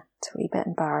 Yeah, it's a wee bit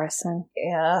embarrassing.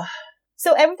 Yeah.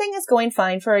 So everything is going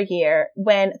fine for a year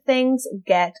when things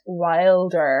get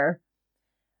wilder.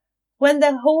 When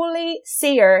the Holy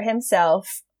Seer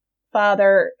himself,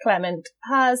 Father Clement,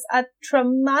 has a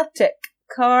traumatic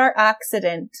car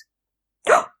accident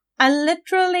and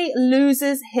literally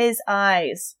loses his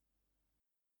eyes.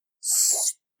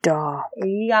 Stop.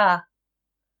 Yeah.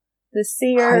 The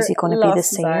seer How is he gonna be the lost his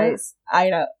seer? eyes. I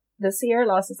know. The seer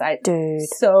lost his eyes. Dude.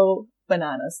 So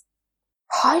bananas.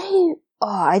 How do you... Oh,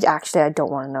 I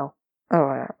don't want to know.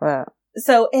 Oh,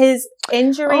 So his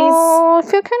injuries... Oh, I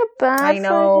feel kind of bad. I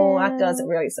know, for him. that does. It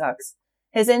really sucks.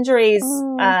 His injuries,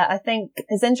 Oh. I think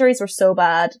his injuries were so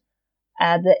bad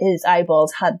that his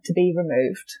eyeballs had to be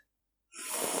removed.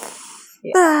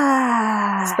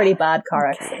 It's a pretty bad car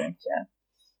accident, yeah.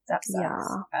 That sucks.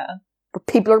 Yeah. But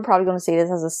people are probably going to see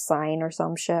this as a sign or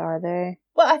some shit, are they?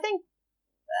 Well, I think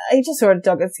he just sort of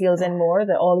dug his heels in more,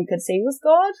 that all he could see was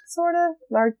God, sort of.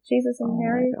 Lord Jesus and Oh my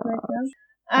Mary. gosh. Like,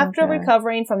 yeah. After Okay.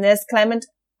 recovering from this, Clement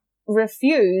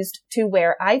refused to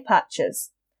wear eye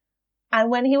patches. And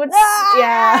when he would...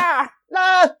 Yeah.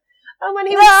 No! And when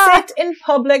he would sit in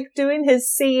public doing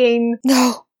his seeing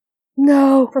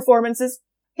No. performances,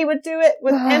 he would do it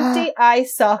with empty eye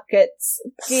sockets,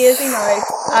 gazing out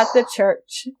at the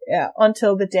church,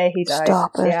 until the day he died.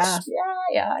 Stop it. Yeah.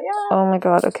 Oh my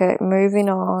god, okay, moving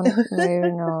on.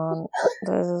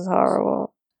 This is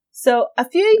horrible. So, a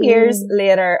few years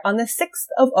later, on the 6th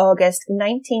of August,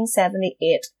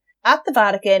 1978, at the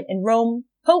Vatican in Rome,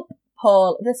 Pope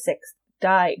Paul VI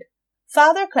died.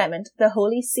 Father Clement, the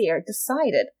Holy Seer,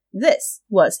 decided this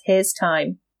was his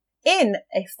time. In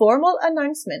a formal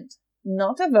announcement,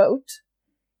 not a vote,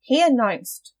 he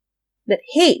announced that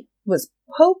he was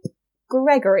Pope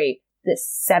Gregory the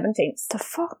 17th. The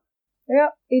fuck? Yeah,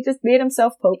 he just made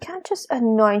himself Pope. You can't just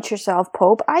anoint yourself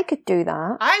Pope. I could do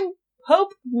that. I'm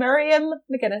Pope Miriam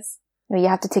McGuinness. No, you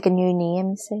have to take a new name,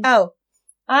 you see. Oh,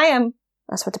 I am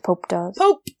That's what the Pope does.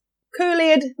 Pope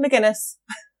Kool-Aid McGuinness.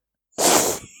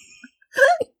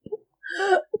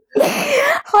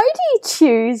 How do you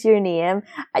choose your name?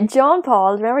 John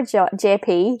Paul, remember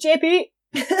JP? JP.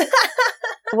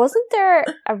 Wasn't there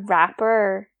a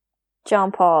rapper,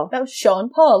 John Paul? That was Sean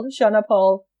Paul. Shauna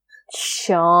Paul.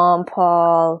 Sean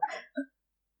Paul.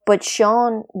 But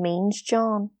Sean means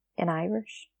John in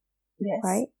Irish, Yes.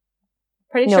 right?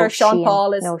 Pretty No, sure Sean Shane.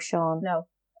 Paul is... No, Sean. No.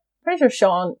 Pretty sure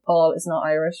Sean Paul is not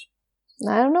Irish.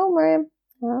 I don't know, Miriam.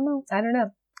 I don't know. I don't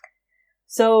know.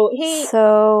 So he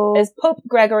So, is Pope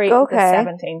Gregory Okay. the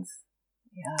 17th.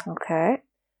 Yeah. okay.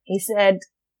 He said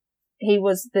he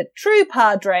was the true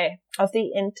padre of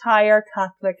the entire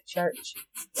Catholic Church.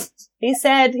 He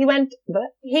said he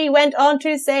went on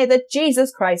to say that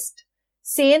Jesus Christ,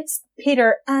 Saints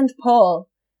Peter and Paul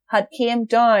had came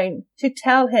down to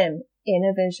tell him in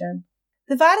a vision.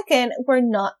 The Vatican were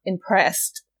not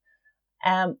impressed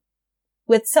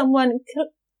with someone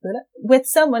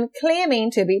claiming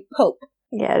to be Pope.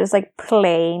 Yeah, it's like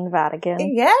plain Vatican.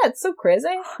 Yeah, it's so crazy.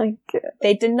 Oh my God.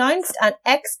 They denounced and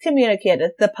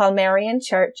excommunicated the Palmarian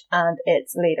Church and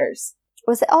its leaders.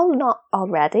 Was it all not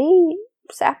already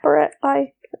separate?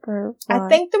 Like, or I what?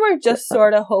 think they were just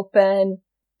sort of hoping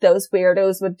those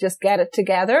weirdos would just get it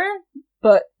together,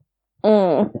 but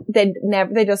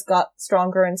they just got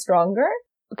stronger and stronger.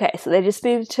 Okay, so they just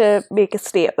needed to make a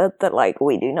statement that, like,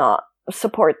 we do not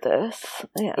support this.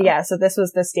 Yeah, so this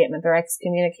was the statement. They're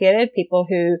excommunicated. People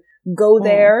who go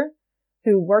there,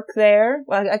 who work there.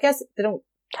 Well, I guess they don't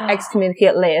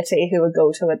excommunicate laity who would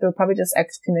go to it. They'll probably just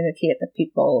excommunicate the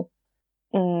people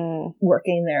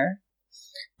working there.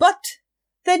 But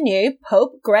the new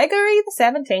Pope Gregory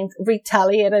XVII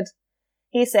retaliated.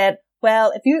 He said,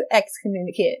 well, if you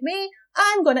excommunicate me,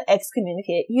 I'm going to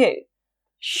excommunicate you.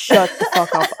 Shut the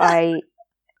fuck up. I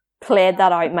played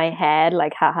that out in my head,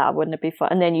 like, haha, wouldn't it be fun?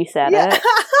 And then you said it.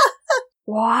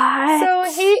 What? So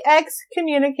he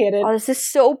excommunicated. Oh, this is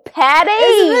so petty.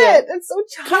 Isn't it? It's so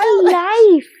Get childish.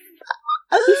 life.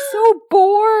 He's so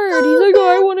bored. He's like,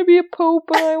 oh, I want to be a pope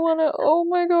and I want to, oh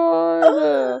my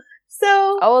god.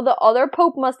 So, Oh, the other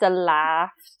pope must have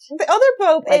laughed. the other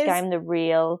Pope Like, I'm the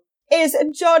real. is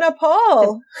John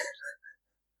Paul.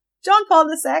 John Paul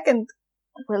II.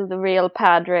 Will the real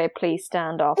padre please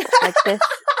stand up? Like, this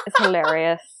is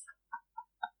hilarious.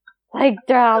 Like,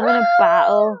 they're having a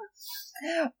battle.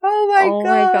 Oh my Oh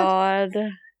god. my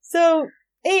god. So,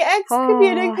 he Oh, he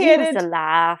excommunicated. must have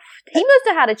laughed. He must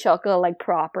have had a chuckle, like,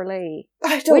 properly.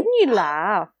 I don't, Wouldn't you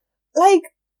laugh? like,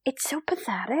 It's so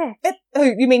pathetic.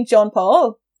 oh, you mean John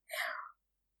Paul?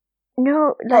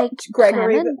 No, like,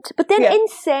 Gregory the- Clement. But then yeah. in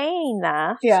saying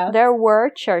that, Yeah. there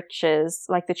were churches,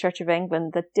 like the Church of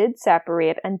England, that did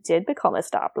separate and did become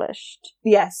established.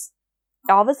 Yes.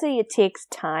 Obviously, it takes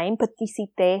time, but you see,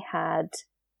 they had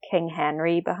King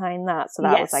Henry behind that, so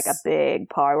that was like a Yes. big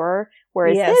power.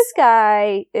 Whereas Yes. this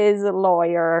guy is a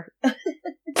lawyer.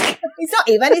 He's not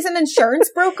even, he's an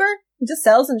insurance broker. He just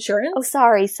sells insurance. Oh,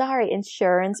 sorry,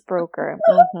 insurance broker.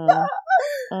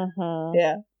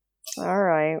 Yeah. All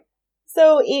right.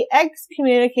 So he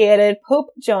excommunicated Pope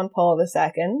John Paul II.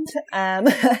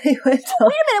 He went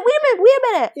on. Wait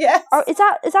a minute. Yes. Oh, is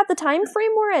that the time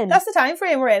frame we're in? That's the time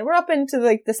frame we're in. We're up into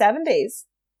like the 70s.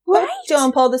 right. Pope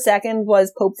John Paul II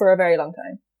was Pope for a very long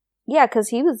time. Yeah, because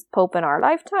he was Pope in our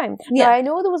lifetime. Yeah. Now, I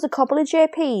know there was a couple of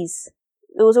JPs.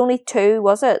 There was only two,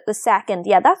 was it? The second.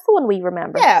 Yeah, that's the one we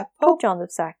remember. Yeah. Pope John the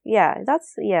II. Yeah,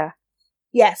 yeah.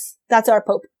 Yes, that's our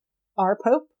Pope. Our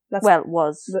Pope? That's Well,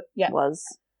 was. yeah. Was.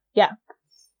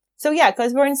 So yeah,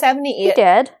 because we're in 78. He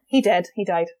did. He did. He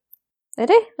died. Did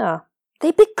he? Oh. They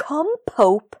become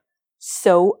Pope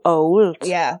so old.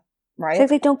 Yeah. It's Right? like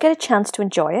they don't get a chance to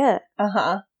enjoy it.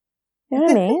 Uh-huh. You know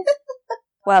what I mean?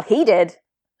 Well, he did.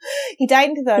 He died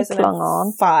in clung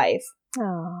on. 2005.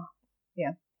 Oh.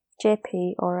 Yeah.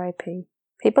 JP, R.I.P.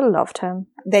 People loved him.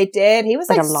 They did. He was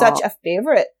Like like a lot. such a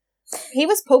favorite. He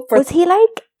was Pope for Was he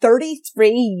like, 33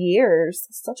 years.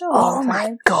 Such a long oh my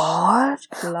time. god,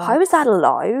 Long. how is that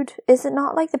allowed? Is it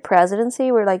not like the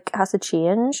presidency where like has to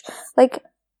change? Like,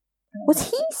 was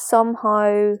he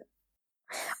somehow,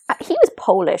 he was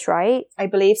Polish, right? I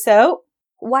believe so.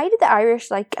 Why did the Irish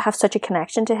like have such a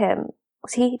connection to him?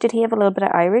 Did he have a little bit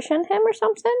of Irish in him or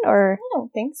something? Or I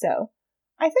don't think so.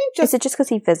 I think is it just because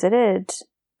he visited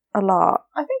a lot?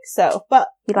 I think so. But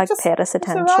He like just- paid us there's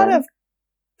attention. a lot of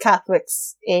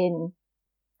Catholics in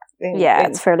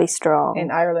it's fairly strong.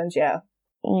 in Ireland, yeah.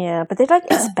 Yeah, but they like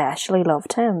especially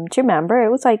loved him. Do you remember? It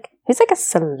was like, he's like a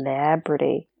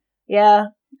celebrity. Yeah.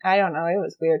 I don't know. It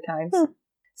was weird times.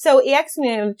 So he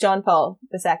excommunicated John Paul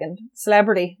II.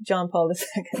 Celebrity John Paul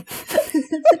II.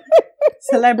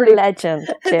 Celebrity. Legend.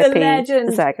 The JP legend.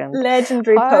 the second.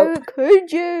 Legendary How Pope.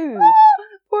 could you?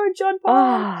 Poor John Paul.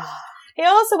 Ah, He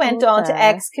also went on to Okay.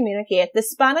 excommunicate the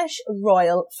Spanish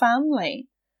royal family.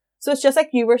 So it's just like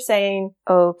you were saying,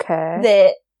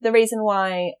 okay. the reason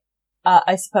why,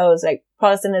 I suppose, like,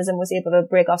 Protestantism was able to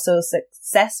break off so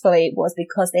successfully was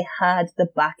because they had the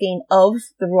backing of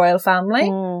the royal family.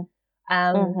 Mm,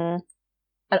 mhm.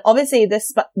 And obviously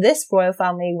this royal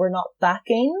family were not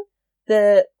backing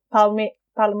the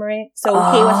Palmery. So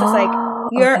he was just like, Oh,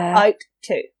 you're okay. out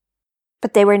too.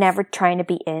 But they were never trying to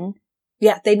be in.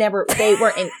 Yeah, they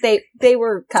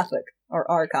were Catholic or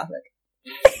are Catholic.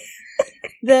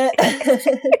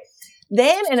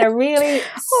 Then in a really,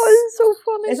 Oh, it's so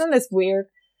funny. isn't this weird?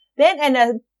 Then in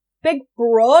a big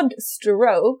broad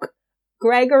stroke,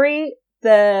 Gregory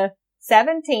the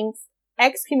 17th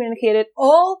excommunicated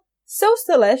all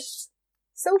socialists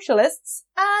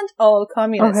and all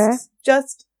communists.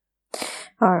 Just,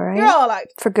 All right. you're all out.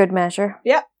 For good measure.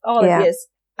 Yep, all Yeah. of yous.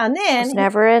 And then, It's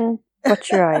never in, but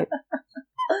you're out.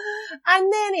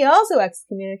 and then he also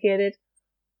excommunicated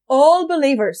all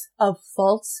believers of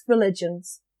false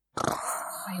religions.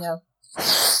 I know.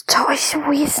 Stop, he's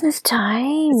wasting his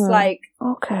time. It's like,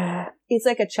 Okay. he's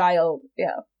like a child.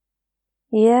 Yeah.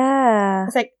 Yeah.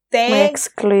 It's like, My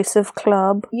exclusive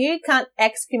club. you can't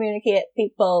excommunicate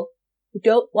people who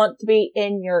don't want to be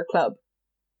in your club.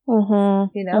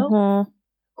 Mm-hmm. You know? Mm-hmm.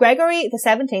 Gregory the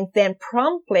 17th then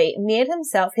promptly made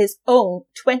himself his own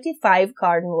 25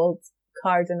 cardinals,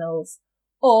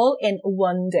 all in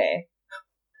one day.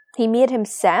 He made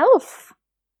himself.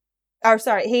 Or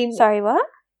sorry, Sorry, what?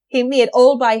 he made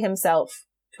all by himself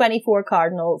 24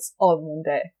 cardinals all in one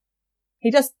day.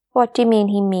 He just What do you mean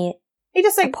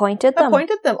like appointed them?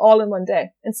 appointed them all in one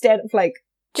day instead of like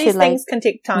these To, things can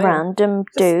take time. Random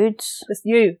dudes. Just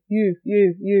you.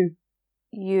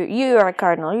 You are a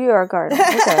cardinal. You are a cardinal.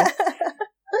 Okay.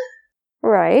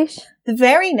 Right. The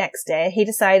very next day, he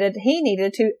decided he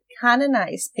needed to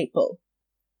canonize people.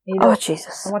 You know, Oh,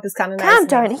 Jesus. and what does canonize Calm mean?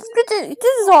 down. This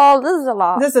is a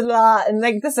lot. This is a lot, and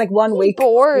like this is like 1 He's week.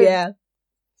 bored. Yeah.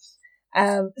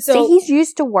 So See, he's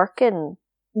used to working.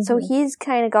 So Mhm. he's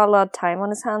kind of got a lot of time on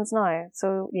his hands now.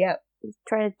 So yeah. he's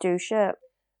trying to do shit.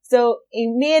 So he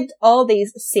made all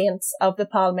these saints of the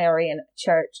Palmarian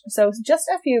Church. So just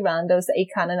a few randos that he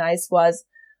canonized was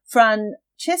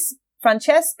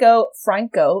Francesco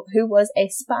Franco, who was a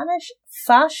Spanish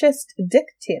fascist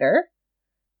dictator.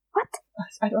 What?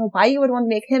 I don't know why you would want to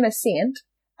make him a saint.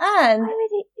 And Why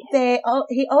would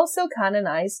he? he also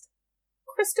canonized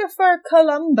Christopher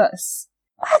Columbus.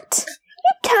 What?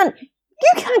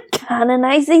 You can't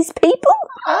canonize these people.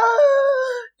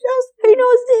 Who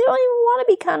knows? They don't even want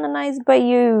to be canonized by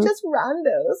you. Just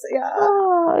randos, yeah.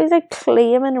 Oh, he's like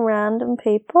claiming random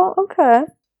people. Okay.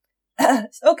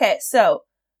 Okay, so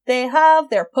they have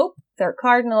their pope, their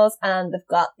cardinals, and they've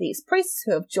got these priests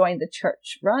who have joined the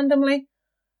church randomly.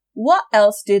 What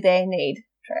else do they need,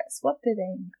 Tris? What do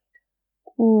they need?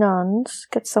 Nuns.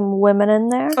 Get some women in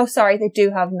there. Oh, sorry, they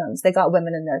do have nuns. They got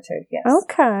women in there too, yes.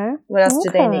 Okay. What else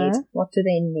do they Okay. need? What do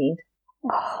they need?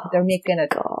 Oh, They're making it.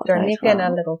 God, They're I making don't a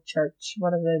know. little church.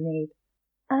 What do they need?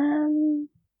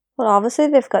 Well, obviously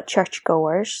they've got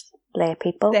churchgoers, lay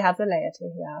people. They have the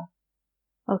laity,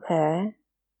 yeah. Okay.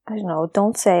 I don't know.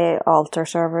 Don't say altar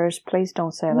servers. Please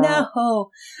don't say that. No.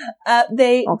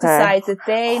 They Okay. decide that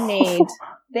they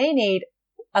need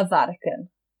a Vatican.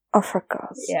 Oh, for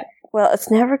God's Yeah. sake. Well, it's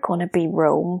never going to be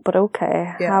Rome, but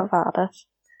okay. Yeah. Have at it.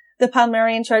 The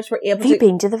Palmarian Church were able Have you to...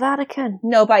 been to the Vatican?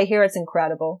 No, but I hear it's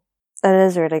incredible. It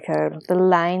is really cool. The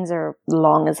lines are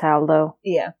long as hell, though.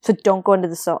 Yeah. So don't go in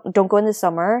the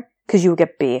summer because you'll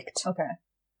get baked, Okay.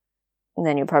 and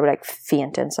then you'll probably like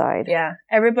faint inside. Yeah.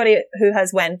 Everybody who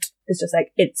has went is just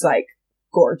like, it's like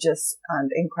gorgeous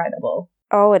and incredible.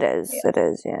 Oh, it is. Yeah. It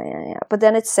is. Yeah. But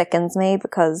then it sickens me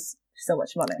because, So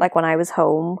much money. like, when I was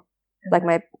home,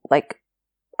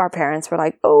 our parents were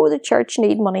like, "Oh, the church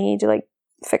need money to like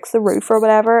fix the roof or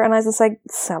whatever," and I was just like,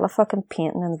 "Sell a fucking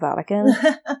painting in the Vatican,"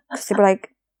 because they were like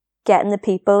getting the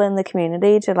people in the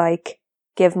community to like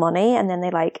give money, and then they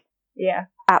like yeah.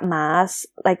 at mass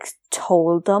like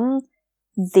told them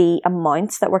the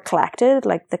amounts that were collected,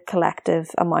 like the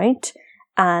collective amount,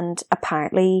 and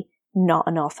apparently not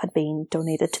enough had been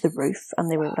donated to the roof,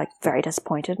 and they were like very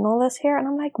disappointed in all this here, and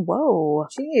I'm like, whoa,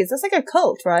 Jeez, that's like a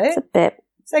cult, right? it's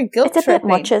It's like guilt a bit tripping.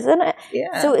 much, isn't it?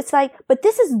 Yeah. So it's like, but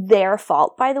this is their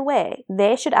fault, by the way.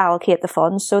 They should allocate the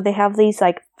funds. So they have these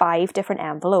like 5 different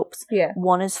envelopes. yeah.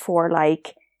 One is for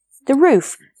like the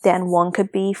roof. Then one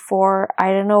could be for,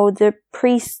 I don't know, the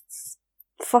priest's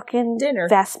fucking Dinner.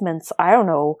 vestments. I don't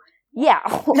know. Yeah.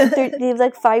 They have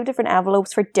like 5 different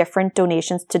envelopes for different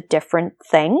donations to different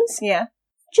things. Yeah.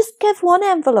 Just give one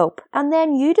envelope and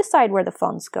then you decide where the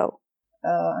funds go.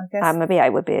 I guess. Maybe I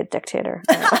would be a dictator.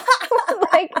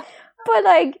 But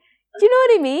like, do you know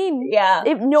what I mean? yeah.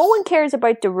 If no one cares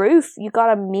about the roof, you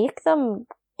gotta make them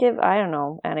give. I don't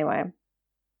know. Anyway, I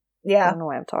Yeah. don't know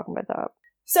why I'm talking about that.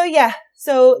 So yeah.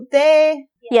 So they.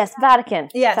 Yes, Vatican.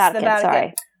 Yes, the Vatican.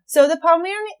 Sorry. So the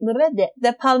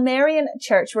Palmarian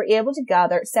Church were able to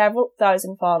gather several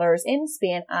thousand followers in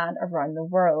Spain and around the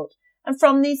world. And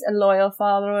from these loyal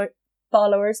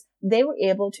followers, they were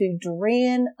able to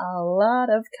drain a lot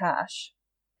of cash.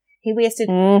 He wasted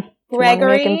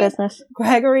Money-making business.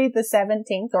 Gregory the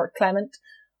 17th, or Clement,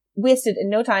 wasted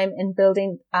no time in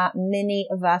building a mini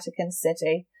Vatican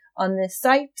City on the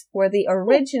site where the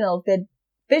original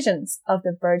visions of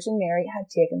the Virgin Mary had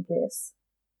taken place.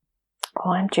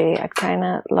 OMG, I'd kind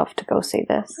of love to go see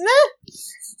this.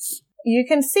 You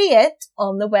can see it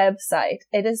on the website.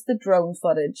 It is the drone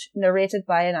footage narrated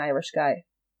by an Irish guy.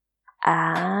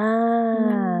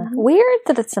 Weird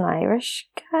that it's an Irish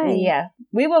guy. Yeah,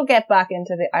 we will get back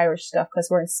into the Irish stuff because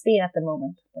we're in Spain at the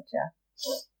moment. But yeah.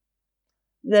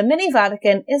 The mini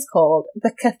Vatican is called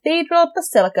the Cathedral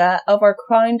Basilica of Our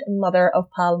Crowned Mother of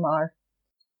Palmar.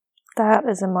 That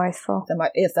is a mouthful.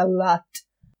 It's a lot.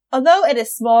 Although it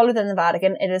is smaller than the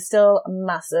Vatican, it is still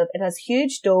massive. It has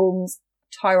huge domes,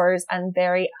 towers, and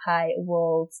very high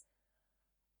walls,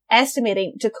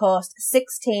 estimating to cost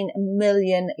 16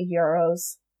 million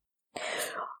euros.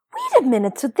 Wait a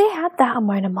minute, so they had that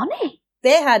amount of money?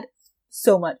 They have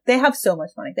so much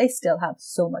money. They still have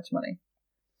so much money.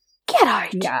 Get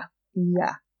out.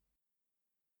 Yeah.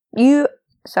 You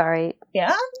Sorry.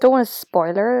 Yeah? Don't want to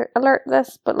spoiler alert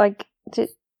this, but like,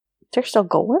 they're still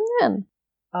going then?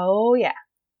 Oh, yeah.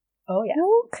 Oh, yeah.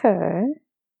 Okay.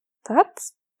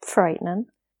 That's frightening.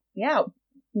 Yeah.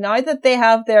 Now that they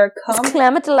have their Is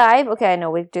Clement alive? Okay, I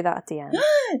know, we do that at the end.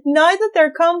 now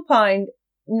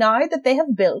that they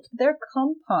have built their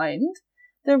compound,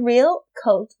 the real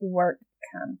cult work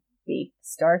can be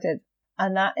started.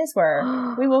 And that is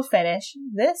where we will finish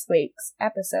this week's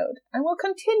episode. And we'll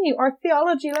continue our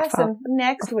theology lesson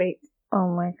next week.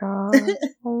 Oh my god.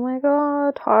 Oh my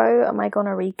god. How am I going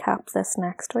to recap this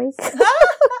next week?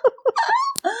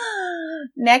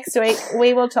 Next week,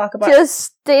 we will talk about...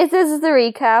 This is the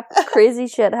recap. Crazy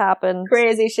shit happened.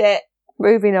 Crazy shit.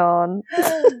 Moving on.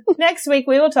 Next week,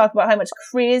 we will talk about how much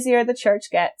crazier the church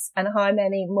gets and how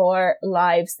many more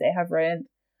lives they have ruined.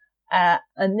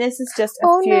 And this is just a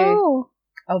few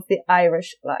of the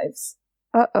Irish lives.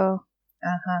 Uh-oh.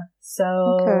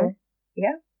 So,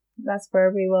 yeah, that's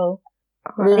where we will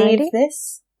leave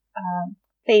this.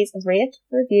 Please rate,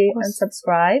 review, and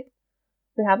subscribe.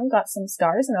 We haven't got some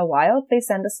stars in a while. Please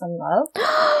send us some love.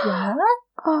 Yeah?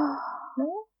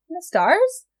 No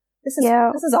stars? This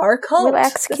is our cult. We'll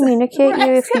excommunicate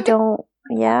you if you don't.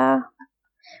 Yeah.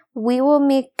 We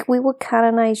will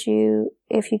canonize you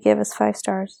if you give us 5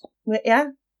 stars. Yeah.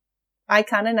 I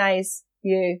canonize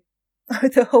you.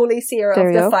 The holy seer there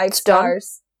of the 5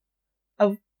 stars.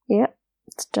 Yeah,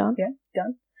 it's done. Yeah,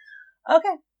 done.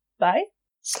 Okay. Bye.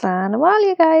 Slán while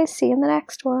you guys. See you in the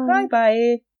next one.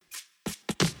 Bye-bye.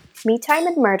 Me Time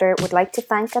and Murder would like to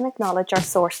thank and acknowledge our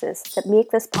sources that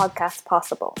make this podcast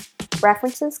possible.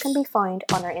 References can be found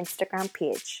on our Instagram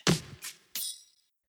page.